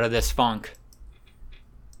us out of this funk?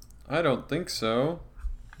 I don't think so.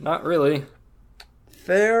 Not really.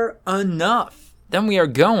 Fair enough. Then we are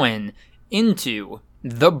going into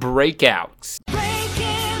the breakouts.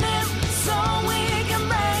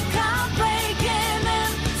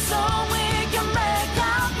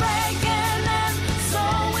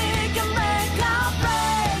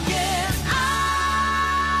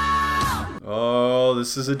 Oh,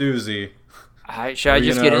 this is a doozy. Should I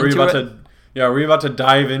just get into it? Are we about to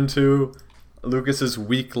dive into Lucas's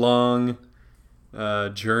week-long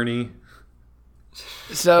journey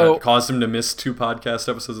So caused him to miss 2 podcast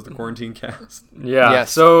episodes of the Quarantine Cast. Yeah.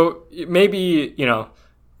 Yes. So maybe,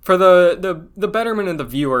 for the betterment of the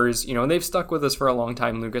viewers, they've stuck with us for a long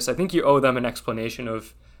time, Lucas. I think you owe them an explanation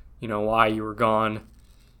of, why you were gone.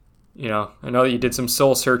 I know that you did some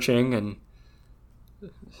soul searching and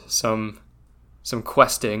some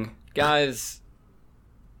questing. guys,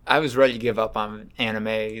 I was ready to give up on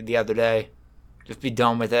anime the other day. Just be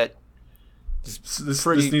done with it. This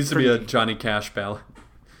needs to be a Johnny Cash ballad.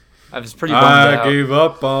 I was pretty bummed out. I gave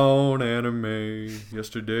up on anime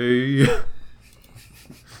yesterday.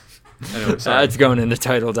 Anyway, sorry. It's going in the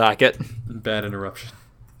title docket. Bad interruption.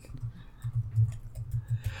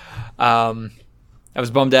 I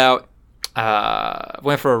was bummed out.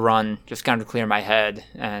 Went for a run, just kind of clear my head.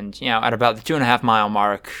 And, at about the 2.5 mile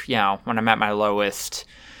mark, when I'm at my lowest,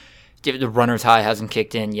 the runner's high hasn't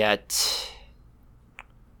kicked in yet.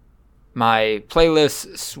 My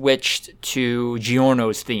playlist switched to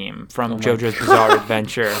Giorno's theme from JoJo's Bizarre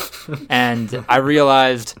Adventure. And I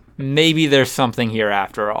realized maybe there's something here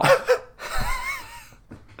after all.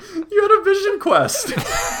 You had a vision quest.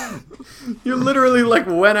 You literally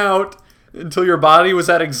went out until your body was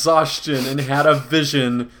at exhaustion and had a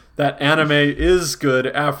vision that anime is good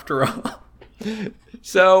after all.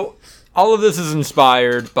 So, all of this is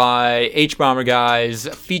inspired by H-Bomber Guy's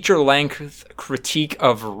feature-length critique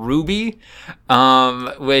of RWBY,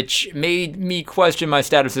 which made me question my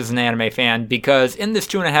status as an anime fan, because in this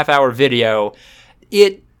 2.5-hour video,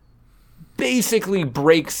 it basically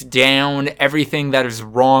breaks down everything that is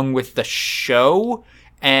wrong with the show,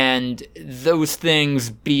 and those things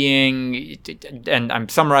being, and I'm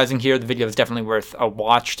summarizing here, the video is definitely worth a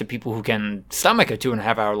watch to people who can stomach a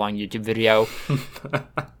 2.5-hour long YouTube video.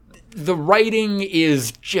 The writing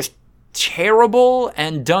is just terrible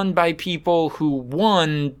and done by people who,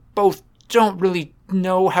 one, both don't really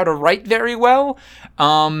know how to write very well,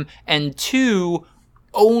 and two,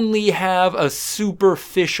 only have a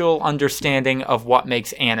superficial understanding of what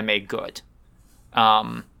makes anime good.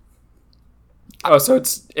 So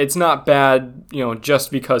it's not bad,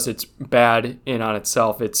 just because it's bad in on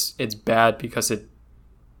itself. It's bad because it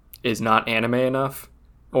is not anime enough,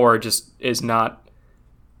 or just is not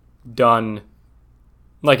done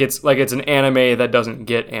it's an anime that doesn't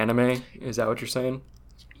get anime. Is that what you're saying?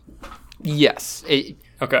 Yes.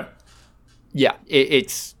 Okay. Yeah,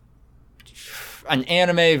 it's an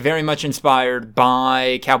anime very much inspired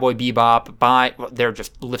by Cowboy Bebop, they're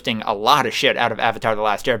just lifting a lot of shit out of Avatar: The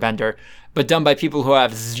Last Airbender, but done by people who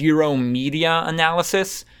have zero media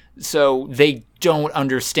analysis, so they don't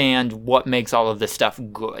understand what makes all of this stuff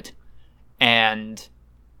good. And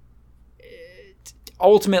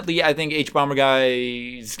ultimately, I think H-Bomber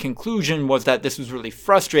Guy's conclusion was that this was really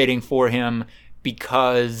frustrating for him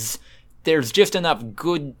because there's just enough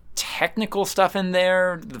good technical stuff in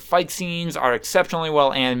there. The fight scenes are exceptionally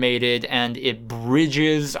well animated, and it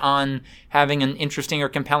bridges on having an interesting or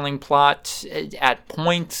compelling plot at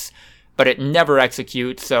points, but it never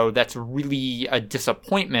executes, so that's really a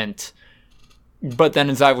disappointment. But then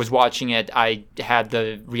as I was watching it, I had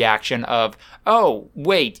the reaction of, oh,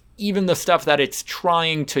 wait, even the stuff that it's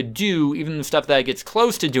trying to do, even the stuff that gets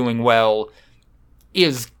close to doing well,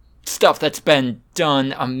 is stuff that's been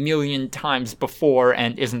done a million times before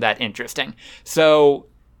and isn't that interesting. So,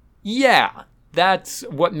 yeah, that's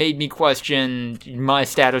what made me question my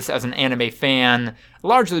status as an anime fan,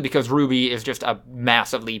 largely because RWBY is just a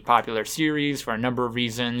massively popular series for a number of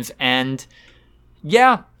reasons, and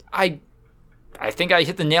yeah, I think I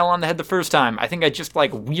hit the nail on the head the first time. I think I just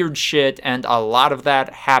like weird shit, and a lot of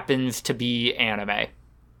that happens to be anime.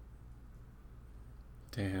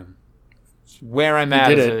 Damn. It's where I'm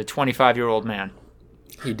at as a 25-year-old man.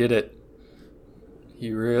 He did it.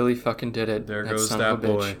 He really fucking did it. There goes that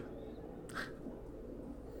boy.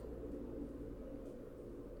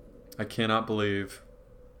 I cannot believe.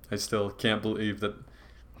 I still can't believe that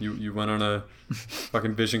you went on a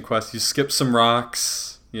fucking vision quest. You skipped some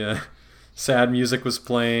rocks. Yeah. Sad music was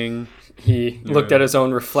playing. He looked at his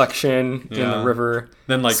own reflection in the river.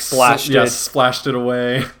 Then splashed it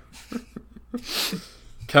away.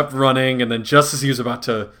 Kept running, and then just as he was about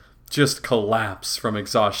to just collapse from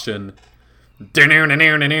exhaustion, and he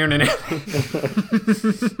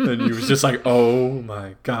was just like, oh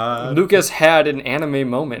my god. Lucas had an anime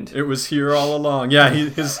moment. It was here all along. Yeah,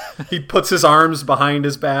 he puts his arms behind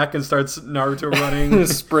his back and starts Naruto running.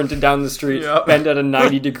 Sprinted down the street, bent at a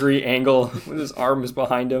 90-degree angle with his arms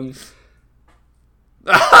behind him.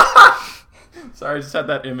 Sorry, I just had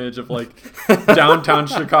that image of downtown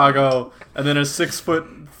Chicago, and then a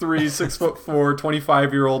 6'3", 6'4",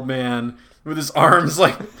 25-year-old man with his arms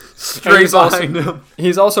like straight he's also- behind him.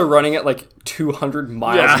 He's also running at like 200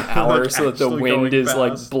 miles Yeah, an hour, like, so that the actually wind going is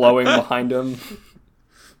like fast. blowing behind him.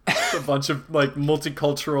 A bunch of like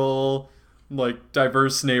multicultural, like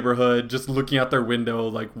diverse neighborhood, just looking out their window,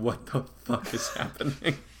 like what the fuck is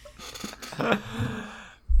happening?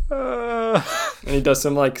 And he does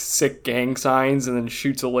some like sick gang signs and then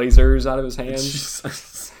shoots lasers out of his hands.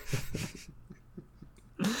 Jesus.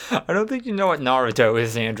 I don't think you know what Naruto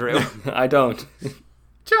is, Andrew. I don't.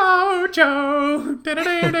 Jojo.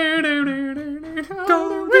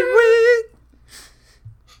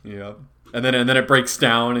 Yep. And then it breaks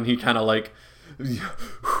down, and he kind of like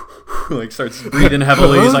starts breathing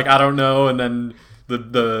heavily. He's like, I don't know, and then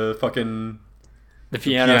the fucking The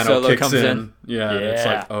piano solo kicks comes in. Yeah, and it's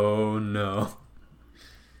Yeah. like, oh no.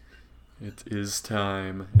 It is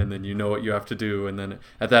time, and then you know what you have to do, and then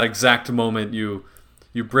at that exact moment you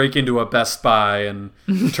break into a Best Buy and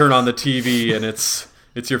turn on the TV, and it's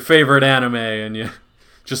your favorite anime, and you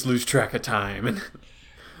just lose track of time and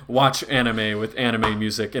watch anime with anime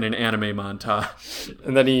music in an anime montage.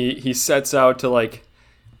 And then he sets out to like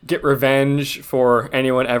get revenge for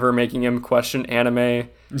anyone ever making him question anime.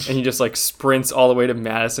 And he just like sprints all the way to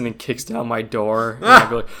Madison and kicks down my door. And I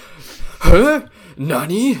go like, huh?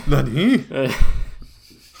 Nani? Nani? I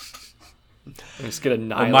just get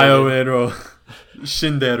annihilated. Omayo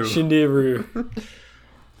Shinderu. Shinderu.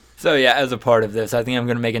 So yeah, as a part of this, I think I'm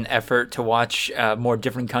going to make an effort to watch more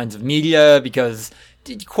different kinds of media because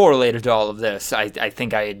correlated to all of this, I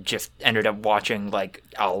think I just ended up watching like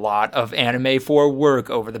a lot of anime for work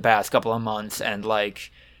over the past couple of months, and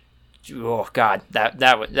like, oh god,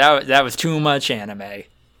 that was too much anime.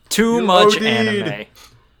 Too much OD'd. anime.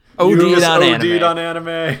 You OD'd just on OD'd anime. on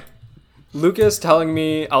anime. Lucas telling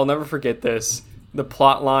me, I'll never forget this, the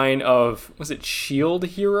plot line of, was it Shield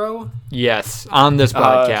Hero? Yes, on this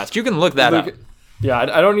podcast. You can look that up. Yeah,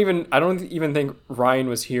 I don't even think Ryan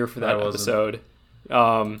was here for that I wasn't. episode.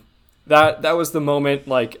 That was the moment,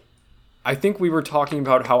 like, I think we were talking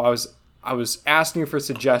about how I was asking for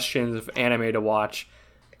suggestions of anime to watch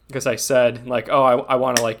because I said like, oh, I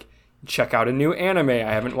want to like check out a new anime.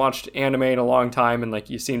 I haven't watched anime in a long time, and like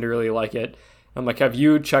you seem to really like it. I'm like, have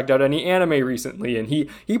you checked out any anime recently? And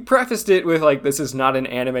he prefaced it with like, this is not an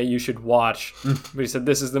anime you should watch, but he said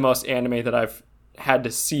this is the most anime that I've had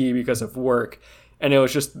to see because of work, and it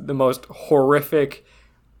was just the most horrific,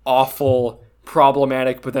 awful,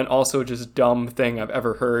 problematic, but then also just dumb thing I've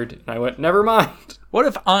ever heard. And I went, never mind. What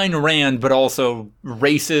if Ayn Rand, but also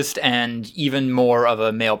racist and even more of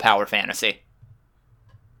a male power fantasy?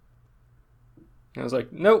 I was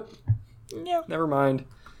like, nope, Yeah. never mind.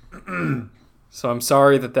 So I'm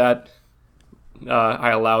sorry that I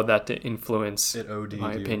allowed that to influence It OD'd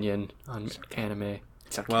my you. opinion on anime.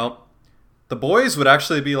 It's okay. Well, The Boys would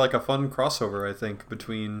actually be like a fun crossover, I think,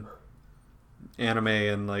 between anime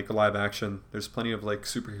and like live action. There's plenty of like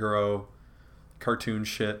superhero cartoon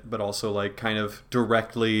shit, but also like kind of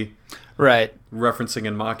directly Right. referencing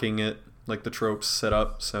and mocking it, like the tropes set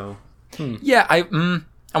up. So Yeah, I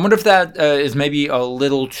wonder if that is maybe a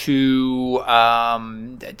little too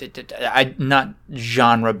not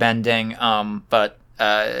genre bending, but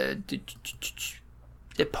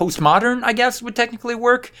postmodern, I guess, would technically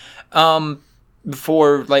work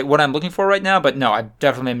for like what I'm looking for right now. But no, I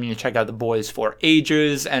definitely mean to check out The Boys for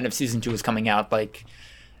ages, and if season 2 is coming out, like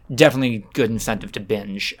definitely good incentive to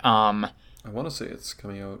binge. I want to say it's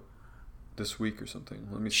coming out this week or something.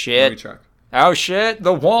 Let me Shit. check. Oh shit,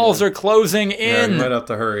 the walls are closing Yeah, in. you might have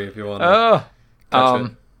to hurry if you want to Oh, catch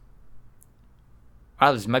it.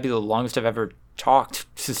 wow, this might be the longest I've ever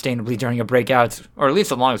talked sustainably during a breakout, or at least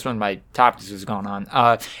the longest one of my topics has gone on.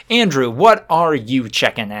 Andrew, what are you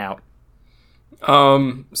checking out?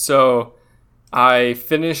 So I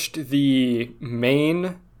finished the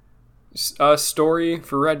main story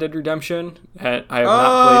for Red Dead Redemption, and I have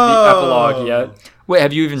not played the epilogue yet. Wait,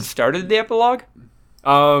 have you even started the epilogue?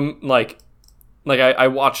 Like I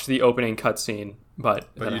watched the opening cutscene, but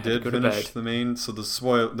then But I you had to did go to finish bed. the main, so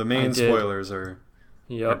the main I did. spoilers are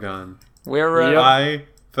Yep. gone. Where? Yep. I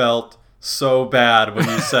felt so bad when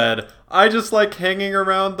you said, I just like hanging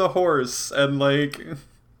around the horse and like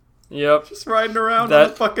Yep. just riding around on That-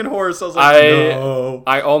 the fucking horse. I was like, no.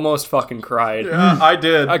 I almost fucking cried. Yeah, I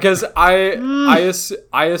did. Because I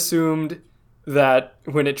assumed that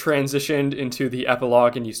when it transitioned into the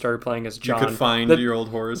epilogue and you started playing as You John, could find that- your old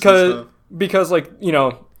horse and stuff. because like you know,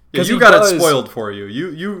 Yeah, because you got it spoiled for you.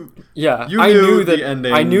 You Yeah, You I knew knew the that.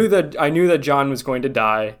 ending. I knew that John was going to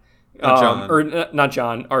die. Not John. Or not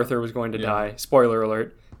John. Arthur was going to die. Spoiler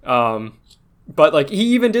alert. But like he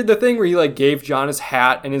even did the thing where he like gave John his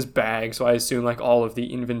hat and his bag, so I assume like all of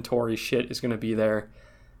the inventory shit is gonna be there.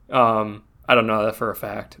 I don't know that for a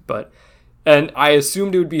fact, and I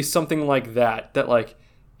assumed it would be something like that like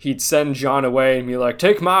he'd send John away and be like,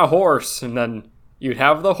 take my horse, and then you'd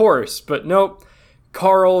have the horse. But nope,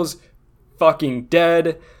 Carl's fucking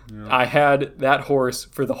dead. Yeah. I had that horse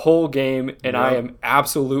for the whole game, and I am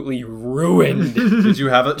absolutely ruined. Did you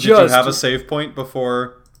have a save point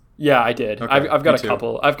before? Yeah, I did. Okay, I've got a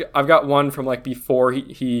couple. I've got one from like before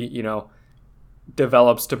he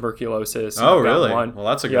develops tuberculosis. Oh, really? Well,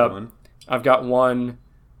 that's a good one. I've got one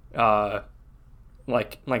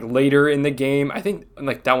like later in the game. I think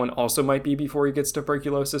like that one also might be before he gets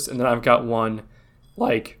tuberculosis, and then I've got one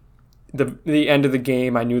like the end of the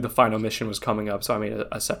game. I knew the final mission was coming up, so I made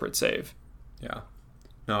a separate save. Yeah.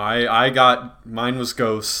 No, mine was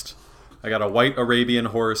Ghost. I got a white Arabian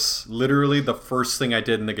horse. Literally the first thing I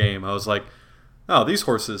did in the game. I was like, oh, these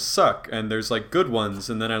horses suck, and there's like good ones.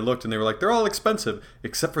 And then I looked and they were like, they're all expensive,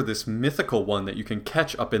 except for this mythical one that you can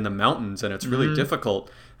catch up in the mountains, and it's really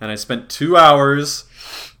difficult. And I spent 2 hours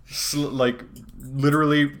like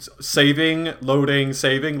literally saving, loading, so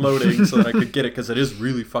that I could get it, because it is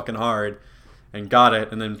really fucking hard, and got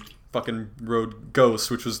it, and then fucking rode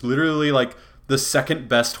Ghost, which was literally like the second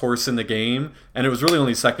best horse in the game, and it was really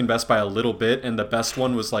only second best by a little bit, and the best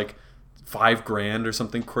one was like $5,000 or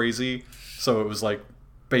something crazy, so it was like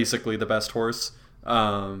basically the best horse.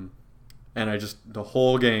 And I just, the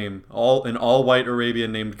whole game, an all white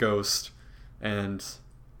Arabian named Ghost, and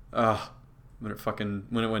when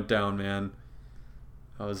it went down, man,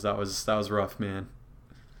 that was rough, man.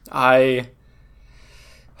 Man,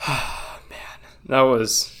 that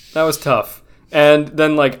was tough. And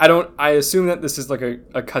then, like, I assume that this is, like,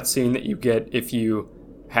 a cutscene that you get if you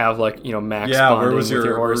have, like, max bonding with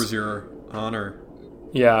your horse. Where was your honor?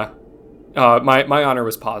 Yeah. My honor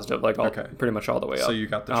was positive, like, pretty much all the way up. So you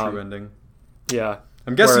got the true ending. Yeah.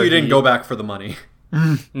 I'm guessing you didn't go back for the money.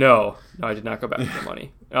 No, I did not go back for the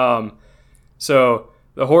money. So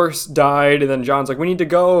the horse died, and then John's like, we need to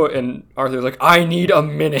go, and Arthur's like, I need a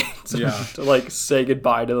minute to, like, say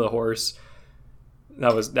goodbye to the horse.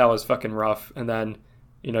 That was fucking rough. And then,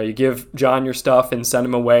 you give John your stuff and send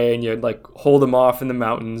him away, and you like hold him off in the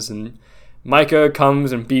mountains, and Micah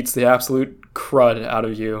comes and beats the absolute crud out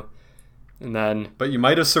of you. And then, but you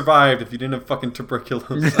might have survived if you didn't have fucking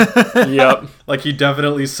tuberculosis. Yep. Like he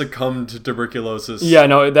definitely succumbed to tuberculosis. Yeah,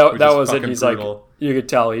 no, that was it. He's brutal. Like, you could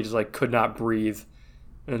tell he just like could not breathe.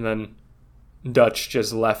 And then Dutch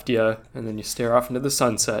just left you, and then you stare off into the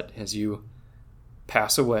sunset as you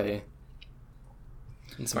pass away.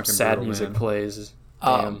 And some fucking sad brutal, music man. plays.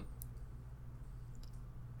 Damn.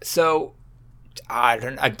 So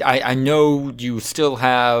I know you still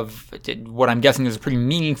have what I'm guessing is a pretty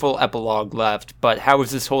meaningful epilogue left, but how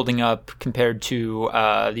is this holding up compared to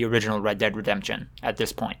the original Red Dead Redemption at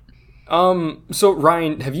this point? So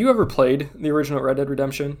Ryan, have you ever played the original Red Dead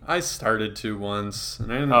Redemption? I started to once,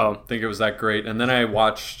 and I didn't think it was that great. And then when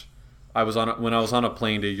I was on a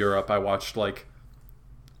plane to Europe, I watched like,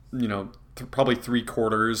 probably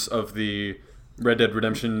 3/4 of the Red Dead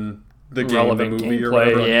Redemption, the game, the movie, gameplay. Or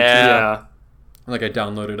whatever. Yeah. Like I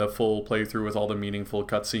downloaded a full playthrough with all the meaningful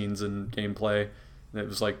cutscenes and gameplay. And it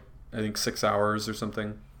was like, I think 6 hours or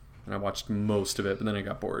something. And I watched most of it, but then I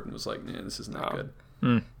got bored and was like, man, this is not good.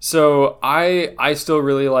 So I still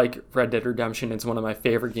really like Red Dead Redemption. It's one of my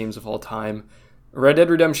favorite games of all time. Red Dead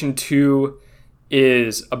Redemption 2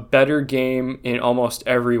 is a better game in almost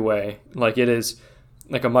every way. Like it is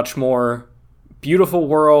like a much more beautiful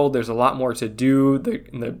world. There's a lot more to do.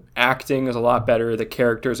 The acting is a lot better. The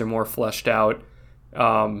characters are more fleshed out.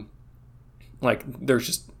 Like there's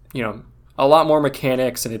just, a lot more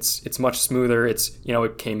mechanics, and it's much smoother. It's,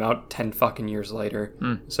 it came out 10 fucking years later.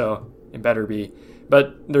 So it better be.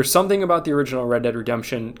 But there's something about the original Red Dead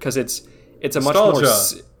Redemption, because it's a much more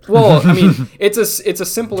well, I mean, it's a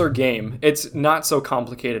simpler game. It's not so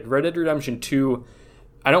complicated. Red Dead Redemption 2,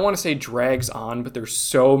 I don't want to say drags on, but there's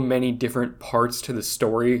so many different parts to the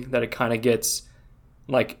story that it kind of gets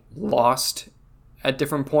like lost at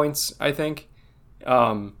different points, I think.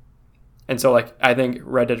 And so like I think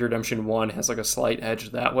Red Dead Redemption 1 has like a slight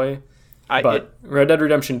edge that way. But Red Dead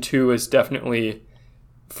Redemption 2 is definitely,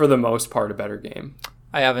 for the most part, a better game.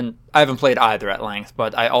 I haven't played either at length,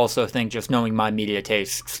 but I also think, just knowing my media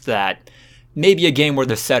tastes, that maybe a game where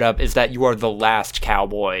the setup is that you are the last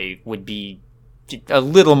cowboy would be a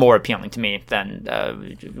little more appealing to me than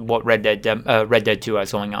what Red Dead 2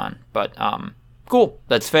 has going on. But cool,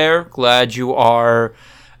 that's fair. Glad you are,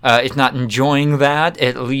 if not enjoying that,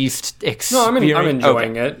 at least No, I'm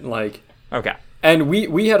enjoying it. Like, okay. And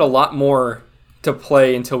we had a lot more to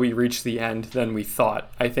play until we reached the end than we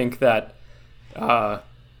thought. I think that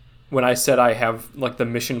when I said I have like the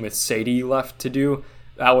mission with Sadie left to do,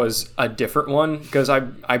 that was a different one because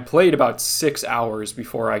I played about 6 hours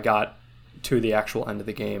before I got to the actual end of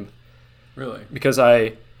the game. Really? Because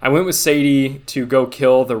I went with Sadie to go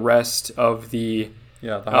kill the rest of the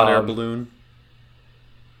hot air balloon.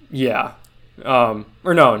 Yeah. Or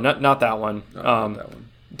no, not that one. Not that one.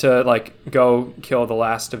 To like go kill the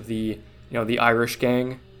last of the the Irish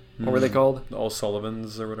gang. What were they called? The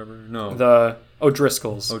O'Sullivans or whatever. No. The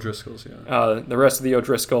O'Driscolls. O'Driscolls, yeah. The rest of the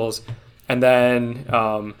O'Driscolls. And then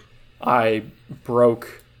I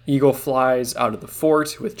broke Eagle Flies out of the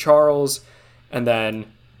fort with Charles. And then,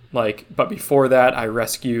 but before that, I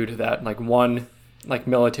rescued that, one,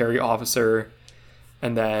 military officer.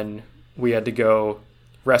 And then we had to go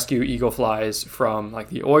rescue Eagle Flies from,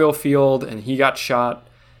 the oil field. And he got shot.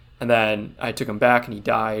 And then I took him back and he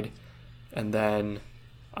died. And then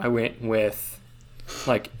I went with,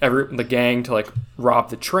 the gang to, rob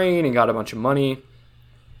the train and got a bunch of money.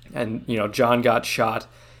 And, John got shot.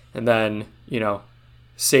 And then,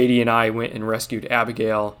 Sadie and I went and rescued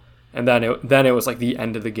Abigail. And then it was, the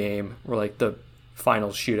end of the game where, the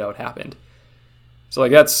final shootout happened. So,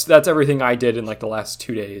 that's everything I did in, the last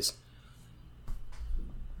 2 days.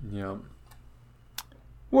 Yeah.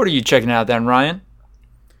 What are you checking out then, Ryan?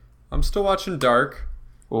 I'm still watching Dark.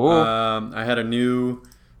 Ooh. I had a new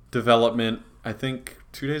development, I think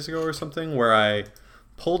 2 days ago or something, where I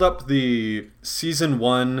pulled up the season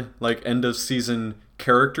 1, end of season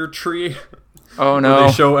character tree. Oh no!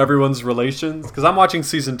 They show everyone's relations because I'm watching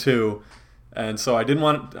season 2, and so I didn't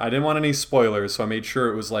want any spoilers, so I made sure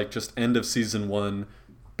it was just end of season 1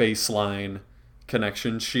 baseline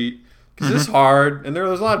connection sheet because it's hard, and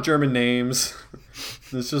there's a lot of German names.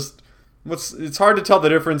 It's hard to tell the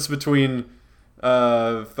difference between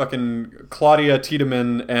fucking Claudia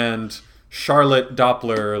Tiedemann and Charlotte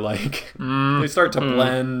Doppler. They start to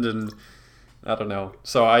blend, and I don't know.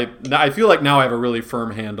 So I feel like now I have a really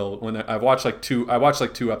firm handle. When I've watched two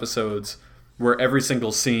episodes where every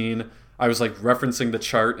single scene I was referencing the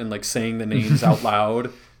chart and saying the names out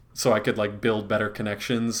loud, so I could build better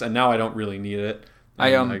connections. And now I don't really need it. I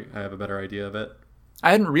have a better idea of it. I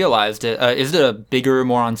hadn't realized it. Is it a bigger,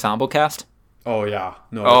 more ensemble cast? Oh yeah,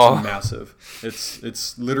 no, it's massive.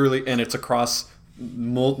 It's literally, and it's across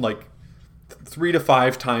 3 to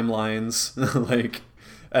 5 timelines,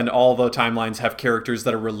 and all the timelines have characters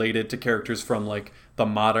that are related to characters from the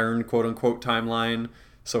modern quote unquote timeline.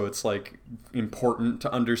 So it's important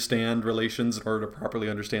to understand relations in order to properly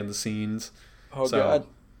understand the scenes. Oh god!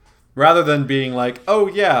 Rather than being oh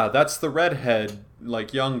yeah, that's the redhead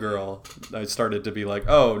young girl, I started to be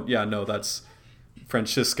oh yeah, no, that's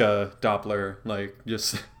Franziska Doppler,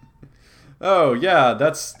 just oh yeah,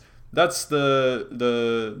 that's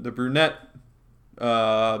the brunette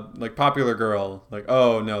popular girl,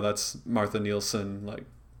 oh no, that's Martha Nielsen,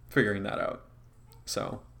 figuring that out.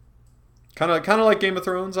 So kind of like Game of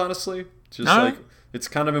Thrones, honestly. Just it's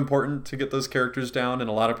kind of important to get those characters down, and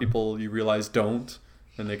a lot of people you realize don't,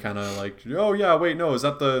 and they kind of oh yeah, wait, no, is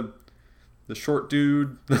that the short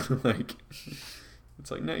dude?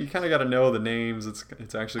 It's no, you kind of got to know the names.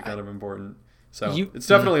 It's actually kind of important. So it's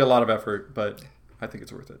definitely a lot of effort, but I think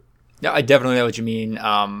it's worth it. Yeah, I definitely know what you mean.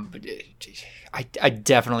 I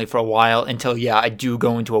definitely, for a while, until I do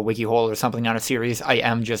go into a wiki hole or something on a series, I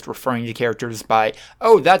am just referring to characters by,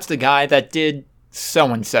 oh, that's the guy that did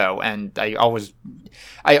so and so, and I always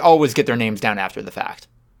get their names down after the fact.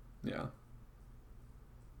 Yeah.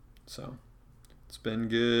 So it's been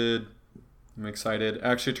good. I'm excited.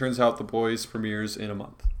 Actually, it turns out The Boys premieres in a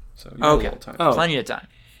month, so you have a little time. Plenty of time.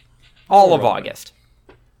 All of August.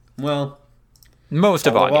 Well, most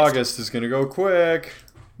of August. August is gonna go quick.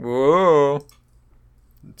 Whoa!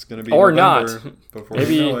 It's gonna be or November not. Before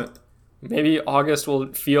you know it. Maybe August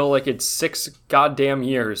will feel like it's 6 goddamn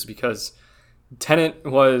years because Tenet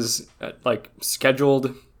was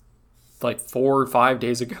scheduled 4 or 5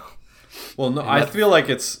 days ago. Well, no, I feel like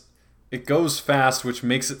it goes fast, which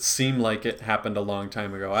makes it seem like it happened a long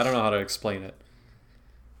time ago. I don't know how to explain it.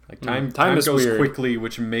 Time goes weird. quickly,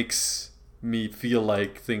 which makes me feel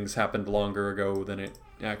like things happened longer ago than it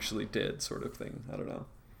actually did, sort of thing. I don't know.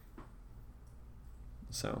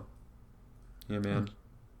 So, yeah, man.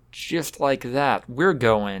 Just like that, we're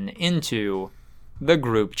going into the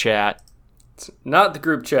group chat. It's not the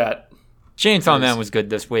group chat. Chainsaw Man was good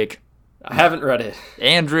this week. I haven't read it.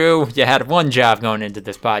 Andrew, you had one job going into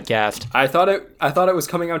this podcast. I thought it was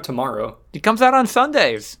coming out tomorrow. It comes out on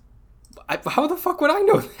Sundays. How the fuck would I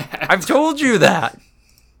know that? I've told you that.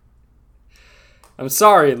 I'm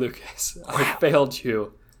sorry, Lucas. I failed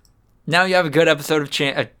you. Now you have a good episode of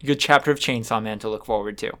a good chapter of Chainsaw Man to look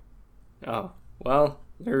forward to. Oh, well,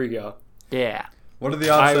 there we go. Yeah. What are the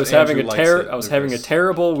odds? I was having a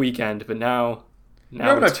terrible weekend, but now you're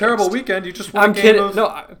having a terrible weekend. You just won I'm a game kidding.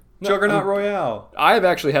 of Juggernaut Royale. I have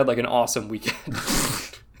actually had like an awesome weekend.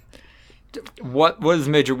 What was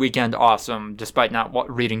Major Weekend awesome, despite not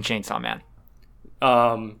reading Chainsaw Man?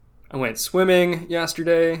 I went swimming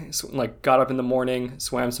yesterday. Got up in the morning,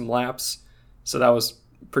 swam some laps, so that was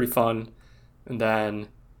pretty fun. And then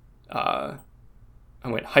I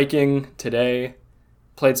went hiking today.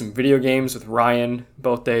 Played some video games with Ryan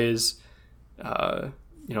both days.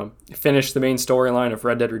 Finished the main storyline of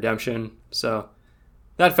Red Dead Redemption. So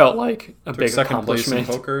that felt like a big accomplishment.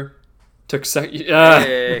 Place in poker.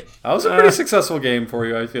 Hey. That was a pretty successful game for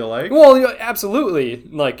you, I feel like. Well, absolutely.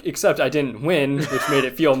 Except I didn't win, which made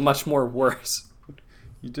it feel much more worse.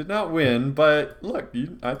 You did not win, but look,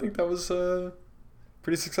 I think that was a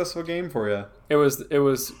pretty successful game for you. It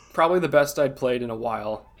was probably the best I'd played in a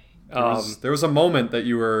while. There was a moment that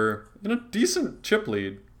you were in a decent chip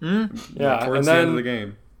lead. Yeah, towards the end of the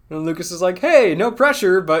game. And Lucas is like, "Hey, no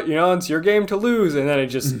pressure, but it's your game to lose," and then it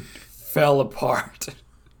just fell apart.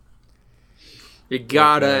 You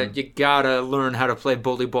gotta learn how to play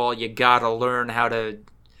bully ball. You gotta learn how to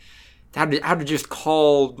just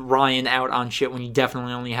call Ryan out on shit when he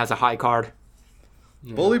definitely only has a high card.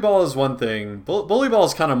 Yeah. Bully ball is one thing. Bully ball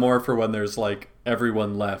is kind of more for when there's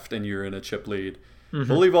everyone left and you're in a chip lead. Mm-hmm.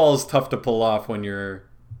 Bully ball is tough to pull off when you're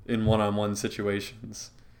in one-on-one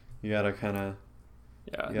situations. You gotta kind of.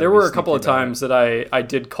 Yeah, there were a couple of times that I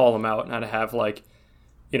did call him out, and I'd have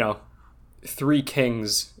 3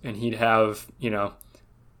 kings, and he'd have a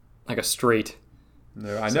straight.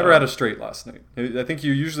 No, I never had a straight last night. I think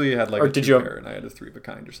you usually had a 2 pair, and I had a 3 of a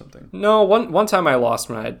kind or something. No, one time I lost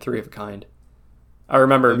when I had 3 of a kind. I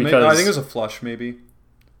remember because I think it was a flush, maybe.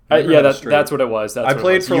 That's what it was. I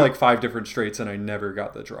played for 5 different straights, and I never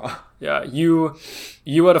got the draw. Yeah, you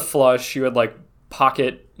had a flush. You had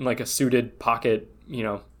pocket, a suited pocket,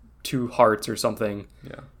 2 hearts or something.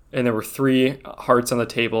 Yeah. And there were 3 hearts on the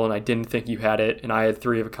table, and I didn't think you had it, and I had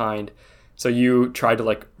 3 of a kind. So you tried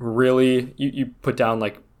to really, you put down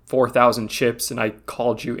 4,000 chips, and I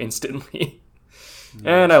called you instantly.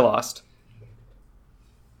 And I lost.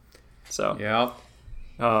 So. Yeah.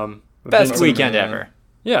 Best weekend ever.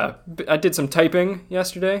 Yeah, I did some typing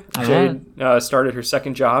yesterday. Jade started her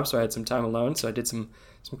second job, so I had some time alone. So I did some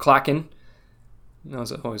clacking. That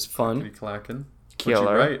was always fun. Pretty clacking.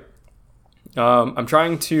 Killer. Right. I'm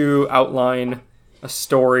trying to outline a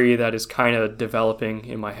story that is kind of developing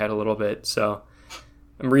in my head a little bit. So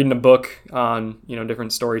I'm reading a book on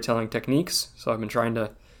different storytelling techniques. So I've been trying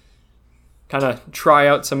to kind of try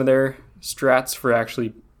out some of their strats for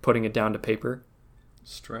actually putting it down to paper.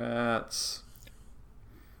 Strats.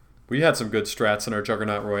 We had some good strats in our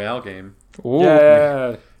Juggernaut Royale game. Ooh.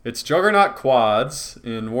 Yeah. It's Juggernaut quads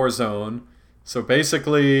in Warzone. So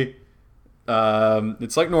basically,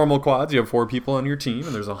 it's like normal quads. You have 4 people on your team,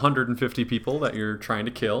 and there's 150 people that you're trying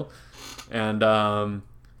to kill. And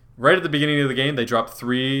right at the beginning of the game, they drop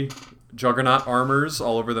 3 Juggernaut armors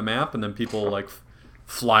all over the map, and then people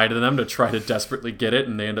fly to them to try to desperately get it,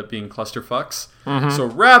 and they end up being clusterfucks. Mm-hmm. So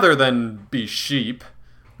rather than be sheep,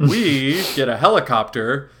 we get a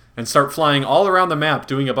helicopter and start flying all around the map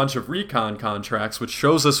doing a bunch of recon contracts, which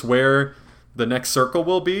shows us where the next circle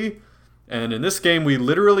will be. And in this game, we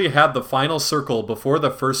literally had the final circle before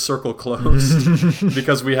the first circle closed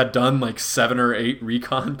because we had done 7 or 8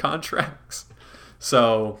 recon contracts.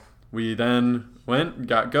 So we then went,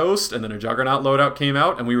 got Ghost, and then a Juggernaut loadout came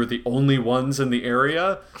out, and we were the only ones in the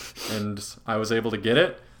area, and I was able to get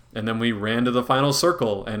it. And then we ran to the final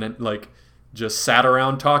circle, and it just sat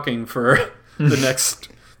around talking for the next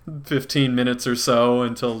 15 minutes or so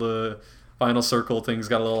until the final circle things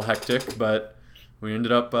got a little hectic, but we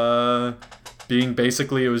ended up being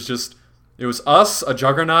basically, it was us, a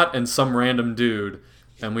Juggernaut, and some random dude,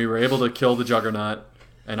 and we were able to kill the Juggernaut,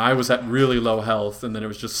 and I was at really low health, and then it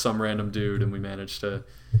was just some random dude, and we managed to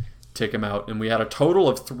take him out, and we had a total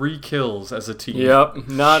of 3 kills as a team. Yep,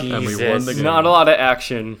 and we won the game. Not a lot of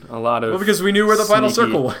action, a lot of well, because we knew where the final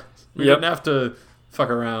circle was. We Yep. didn't have to fuck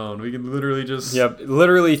around. We can literally just... Yep,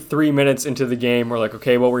 literally 3 minutes into the game, we're like,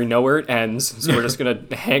 okay, well, we know where it ends, so we're just going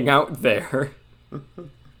to hang out there.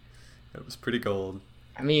 It was pretty gold.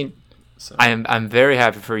 I mean, so. I'm very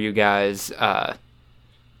happy for you guys.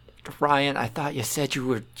 Ryan, I thought you said you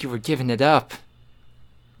were giving it up.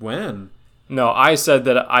 When? No, I said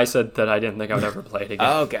that I didn't think I would ever play it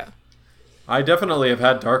again. Okay. I definitely have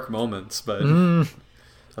had dark moments, but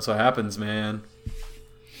that's what happens, man.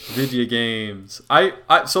 Video games.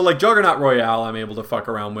 So like Juggernaut Royale, I'm able to fuck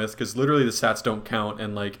around with because literally the stats don't count,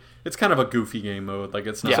 and like it's kind of a goofy game mode. Like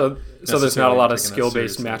it's not. So there's not a lot of taking that skill-based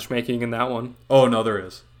seriously. matchmaking in that one. Oh no, there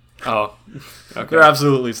is. Oh, okay. There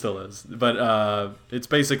absolutely still is, but it's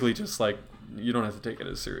basically just like you don't have to take it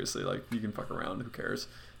as seriously. Like you can fuck around. Who cares?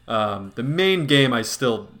 The main game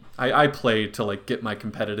I play to like get my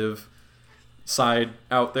competitive side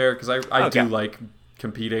out there because I Okay. do like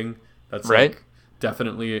competing. That's Right. like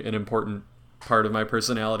definitely an important part of my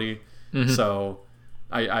personality. So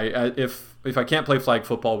if I can't play flag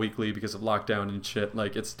football weekly because of lockdown and shit,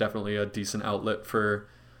 like it's definitely a decent outlet for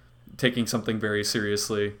taking something very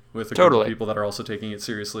seriously with a group Totally. of people that are also taking it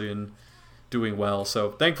seriously and doing well.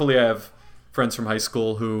 So thankfully I have friends from high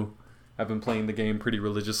school who have been playing the game pretty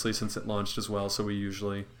religiously since it launched as well. So we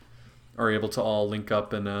usually are able to all link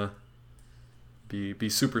up and be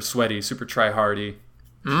super sweaty, super try-hardy.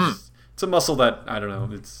 It's a muscle that, I don't know,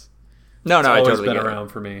 it's No, I always totally been get it. around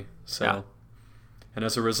for me. So, Yeah. and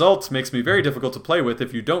as a result, makes me very difficult to play with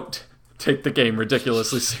if you don't take the game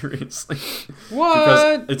ridiculously seriously. What?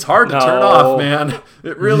 Because it's hard to turn No. off, man.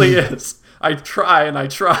 It really is. I try and I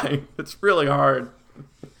try. It's really hard.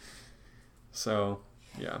 So,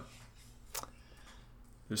 yeah.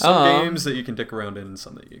 There's some games that you can dick around in and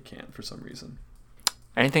some that you can't for some reason.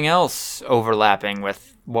 Anything else overlapping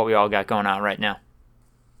with what we all got going on right now?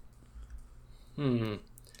 I'm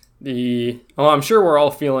sure we're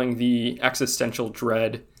all feeling the existential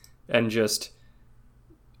dread and just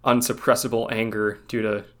unsuppressible anger due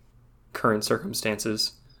to current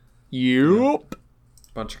circumstances. Yup.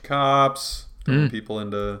 Bunch of cops, throwing people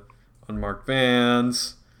into unmarked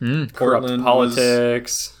vans. Corrupt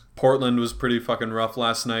politics. Portland was pretty fucking rough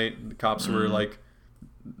last night. The cops were like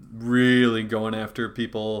really going after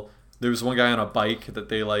people. There was one guy on a bike that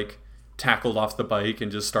they like tackled off the bike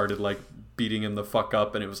and just started like beating him the fuck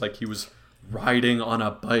up, and it was like he was riding on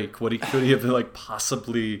a bike. What could he have like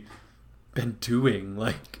possibly been doing?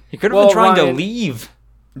 Like He could have Well, been trying to Ryan- leave.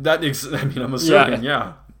 I mean, I'm assuming,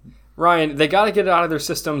 yeah. Ryan, they got to get it out of their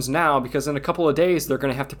systems now because in a couple of days they're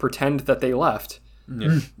going to have to pretend that they left.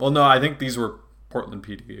 Yeah. Well, no, I think these were Portland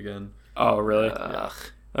PD again. Oh, really?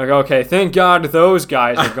 Like, okay, thank God those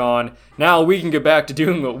guys are gone. Now we can get back to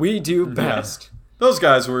doing what we do best. Those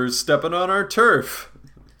guys were stepping on our turf.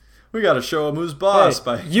 We got to show them who's boss Hey,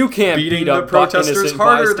 by you can't beating beat the up protesters innocent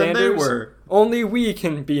harder than they bystanders. were. Only we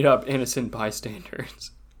can beat up innocent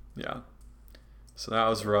bystanders. Yeah. So that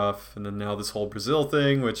was rough. And then now this whole Brazil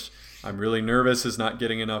thing, which I'm really nervous is not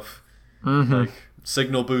getting enough like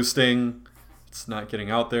signal boosting. It's not getting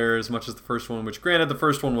out there as much as the first one, which granted the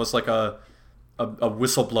first one was like a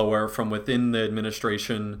whistleblower from within the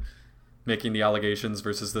administration making the allegations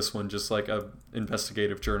versus this one just like a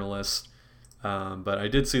investigative journalist. But I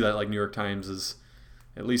did see that like New York Times is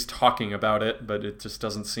at least talking about it, but it just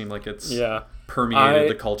doesn't seem like it's permeated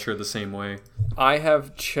the culture the same way. I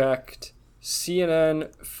have checked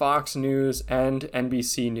CNN, Fox News, and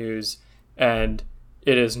NBC News, and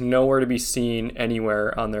it is nowhere to be seen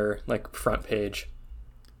anywhere on their like front page.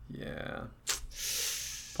 Yeah.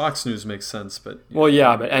 Fox News makes sense, but Well,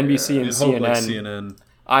 yeah, but NBC and you'd hope, CNN, like, CNN.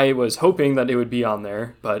 I was hoping that it would be on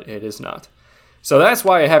there, but it is not. So that's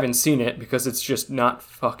why I haven't seen it, because it's just not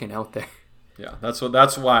fucking out there. Yeah, that's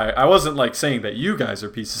why I wasn't like saying that you guys are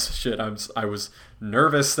pieces of shit. I was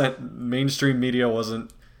nervous that mainstream media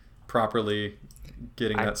wasn't properly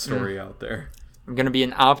getting that story out there. I'm going to be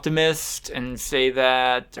an optimist and say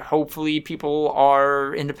that hopefully people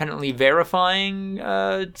are independently verifying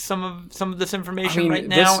some of this information right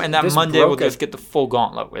now, and that this Monday we'll broke just get the full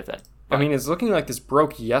gauntlet with it. I mean, it's looking like this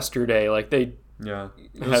broke yesterday. Like, they Yeah,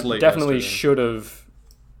 it was late definitely yesterday. should have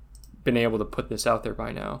been able to put this out there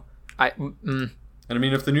by now. And I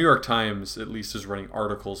mean, if the New York Times at least is running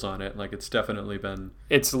articles on it, like it's definitely been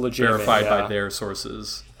It's legitimate. verified yeah. by their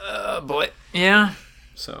sources. Boy, yeah.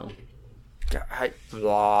 So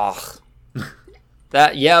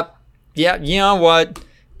That, yep. Yeah, you know what?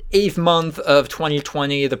 8th month of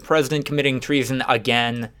 2020, the president committing treason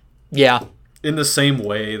again. Yeah. in the same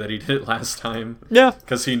way that he did it last time, Yeah.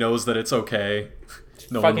 because he knows that it's okay.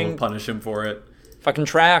 No one will Fucking- punish him for it. Fucking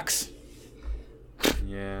tracks.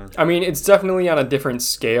 Yeah. I mean, it's definitely on a different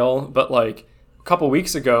scale, but like a couple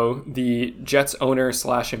weeks ago, the Jets owner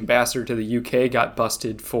 / ambassador to the UK got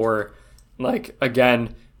busted for, like,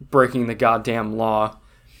 again, breaking the goddamn law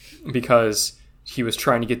because he was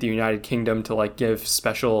trying to get the United Kingdom to like give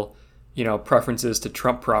special, preferences to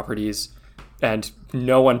Trump properties, and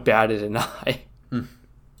no one batted an eye.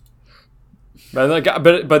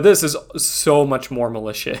 But this is so much more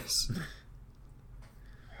malicious.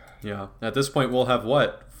 Yeah. At this point, we'll have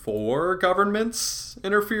what? 4 governments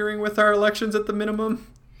interfering with our elections at the minimum.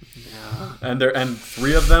 Yeah. And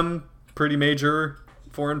 3 of them pretty major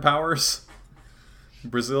foreign powers.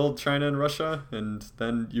 Brazil, China, and Russia, and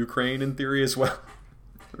then Ukraine in theory as well.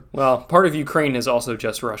 Well, part of Ukraine is also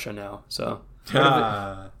just Russia now, so.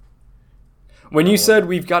 Ah. When you said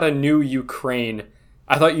we've got a new Ukraine,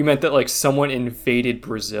 I thought you meant that like someone invaded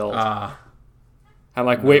Brazil. I'm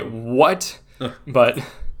like, wait, what? But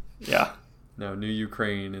yeah. No, new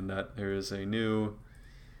Ukraine, in that there is a new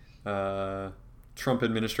Trump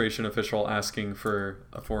administration official asking for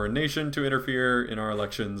a foreign nation to interfere in our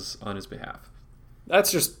elections on his behalf.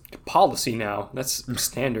 That's just policy now. That's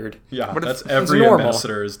standard. Yeah, What if- that's every it's normal.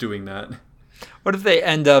 ambassador is doing that. What if they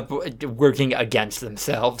end up working against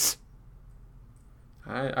themselves?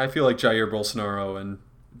 I feel like Jair Bolsonaro and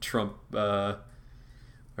Trump are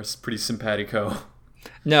pretty simpatico.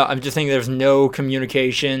 No, I'm just saying there's no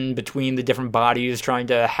communication between the different bodies trying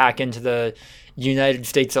to hack into the United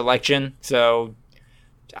States election. So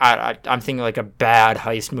I'm thinking like a bad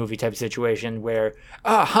heist movie type situation where,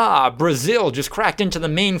 Brazil just cracked into the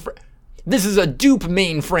mainframe. This is a dupe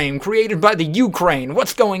mainframe created by the Ukraine.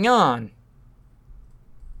 What's going on?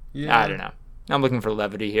 Yeah. I don't know. I'm looking for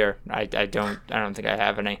levity here. I don't think I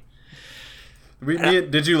have any.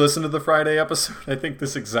 Did you listen to the Friday episode? I think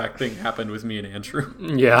this exact thing happened with me and Andrew,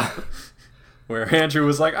 Yeah. where Andrew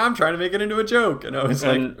was like, "I'm trying to make it into a joke," and I was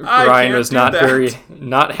And like, "I Ryan can't was do not that."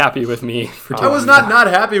 not happy with me for doing I was that. not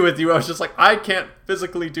happy with you. I was just like, I can't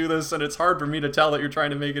physically do this, and it's hard for me to tell that you're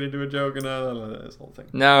trying to make it into a joke, and this whole thing.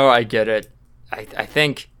 No, I get it. I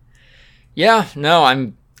think, yeah, no,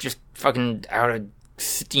 I'm just fucking out of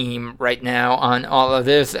steam right now on all of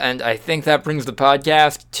this, and I think that brings the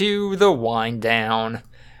podcast to the wind down.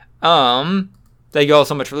 Thank you all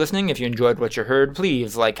so much for listening. If you enjoyed what you heard,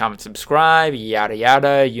 please like, comment, subscribe, yada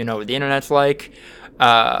yada. You know what the internet's like.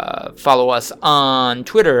 Follow us on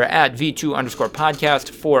Twitter at V2_podcast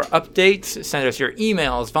for updates. Send us your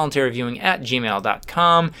emails,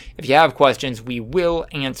 voluntaryviewing@gmail.com. If you have questions, we will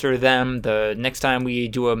answer them the next time we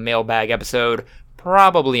do a mailbag episode,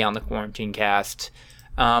 probably on the Quarantine Cast.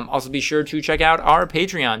 Also be sure to check out our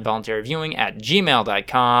Patreon,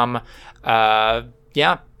 voluntaryviewing@gmail.com.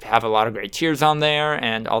 Have a lot of great tiers on there,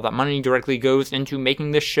 and all that money directly goes into making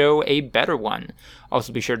this show a better one.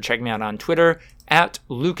 Also be sure to check me out on Twitter at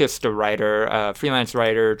Lucas the Writer, freelance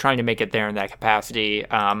writer, trying to make it there in that capacity.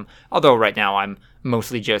 Although right now I'm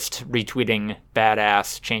mostly just retweeting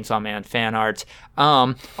badass Chainsaw Man fan art.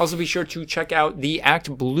 Also be sure to check out the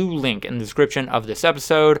Act Blue link in the description of this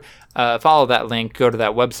episode. Follow that link, go to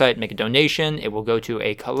that website, make a donation. It will go to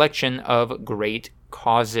a collection of great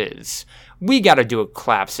causes. We gotta do a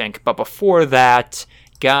clap sync, but before that,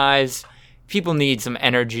 guys, people need some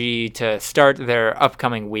energy to start their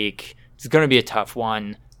upcoming week. It's gonna be a tough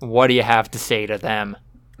one. What do you have to say to them?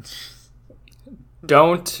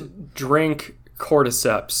 Don't drink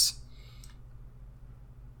cordyceps.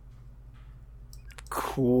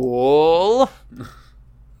 Cool.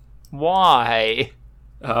 Why?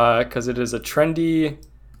 Because it is a trendy,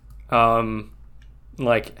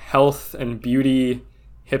 like health and beauty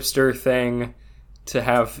hipster thing to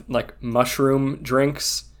have like mushroom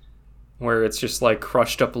drinks where it's just like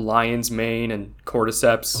crushed up lion's mane and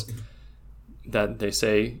cordyceps that they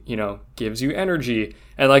say, gives you energy.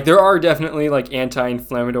 And like there are definitely like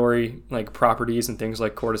anti-inflammatory like properties and things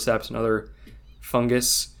like cordyceps and other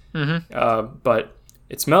fungus. But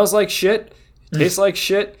it smells like shit, it tastes like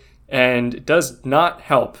shit, and it does not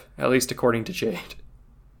help, at least according to Jade.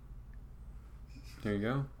 There you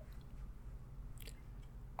go.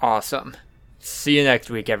 Awesome. See you next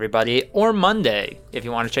week, everybody, or Monday, if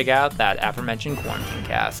you want to check out that aforementioned Quarantine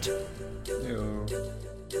Cast. Ew.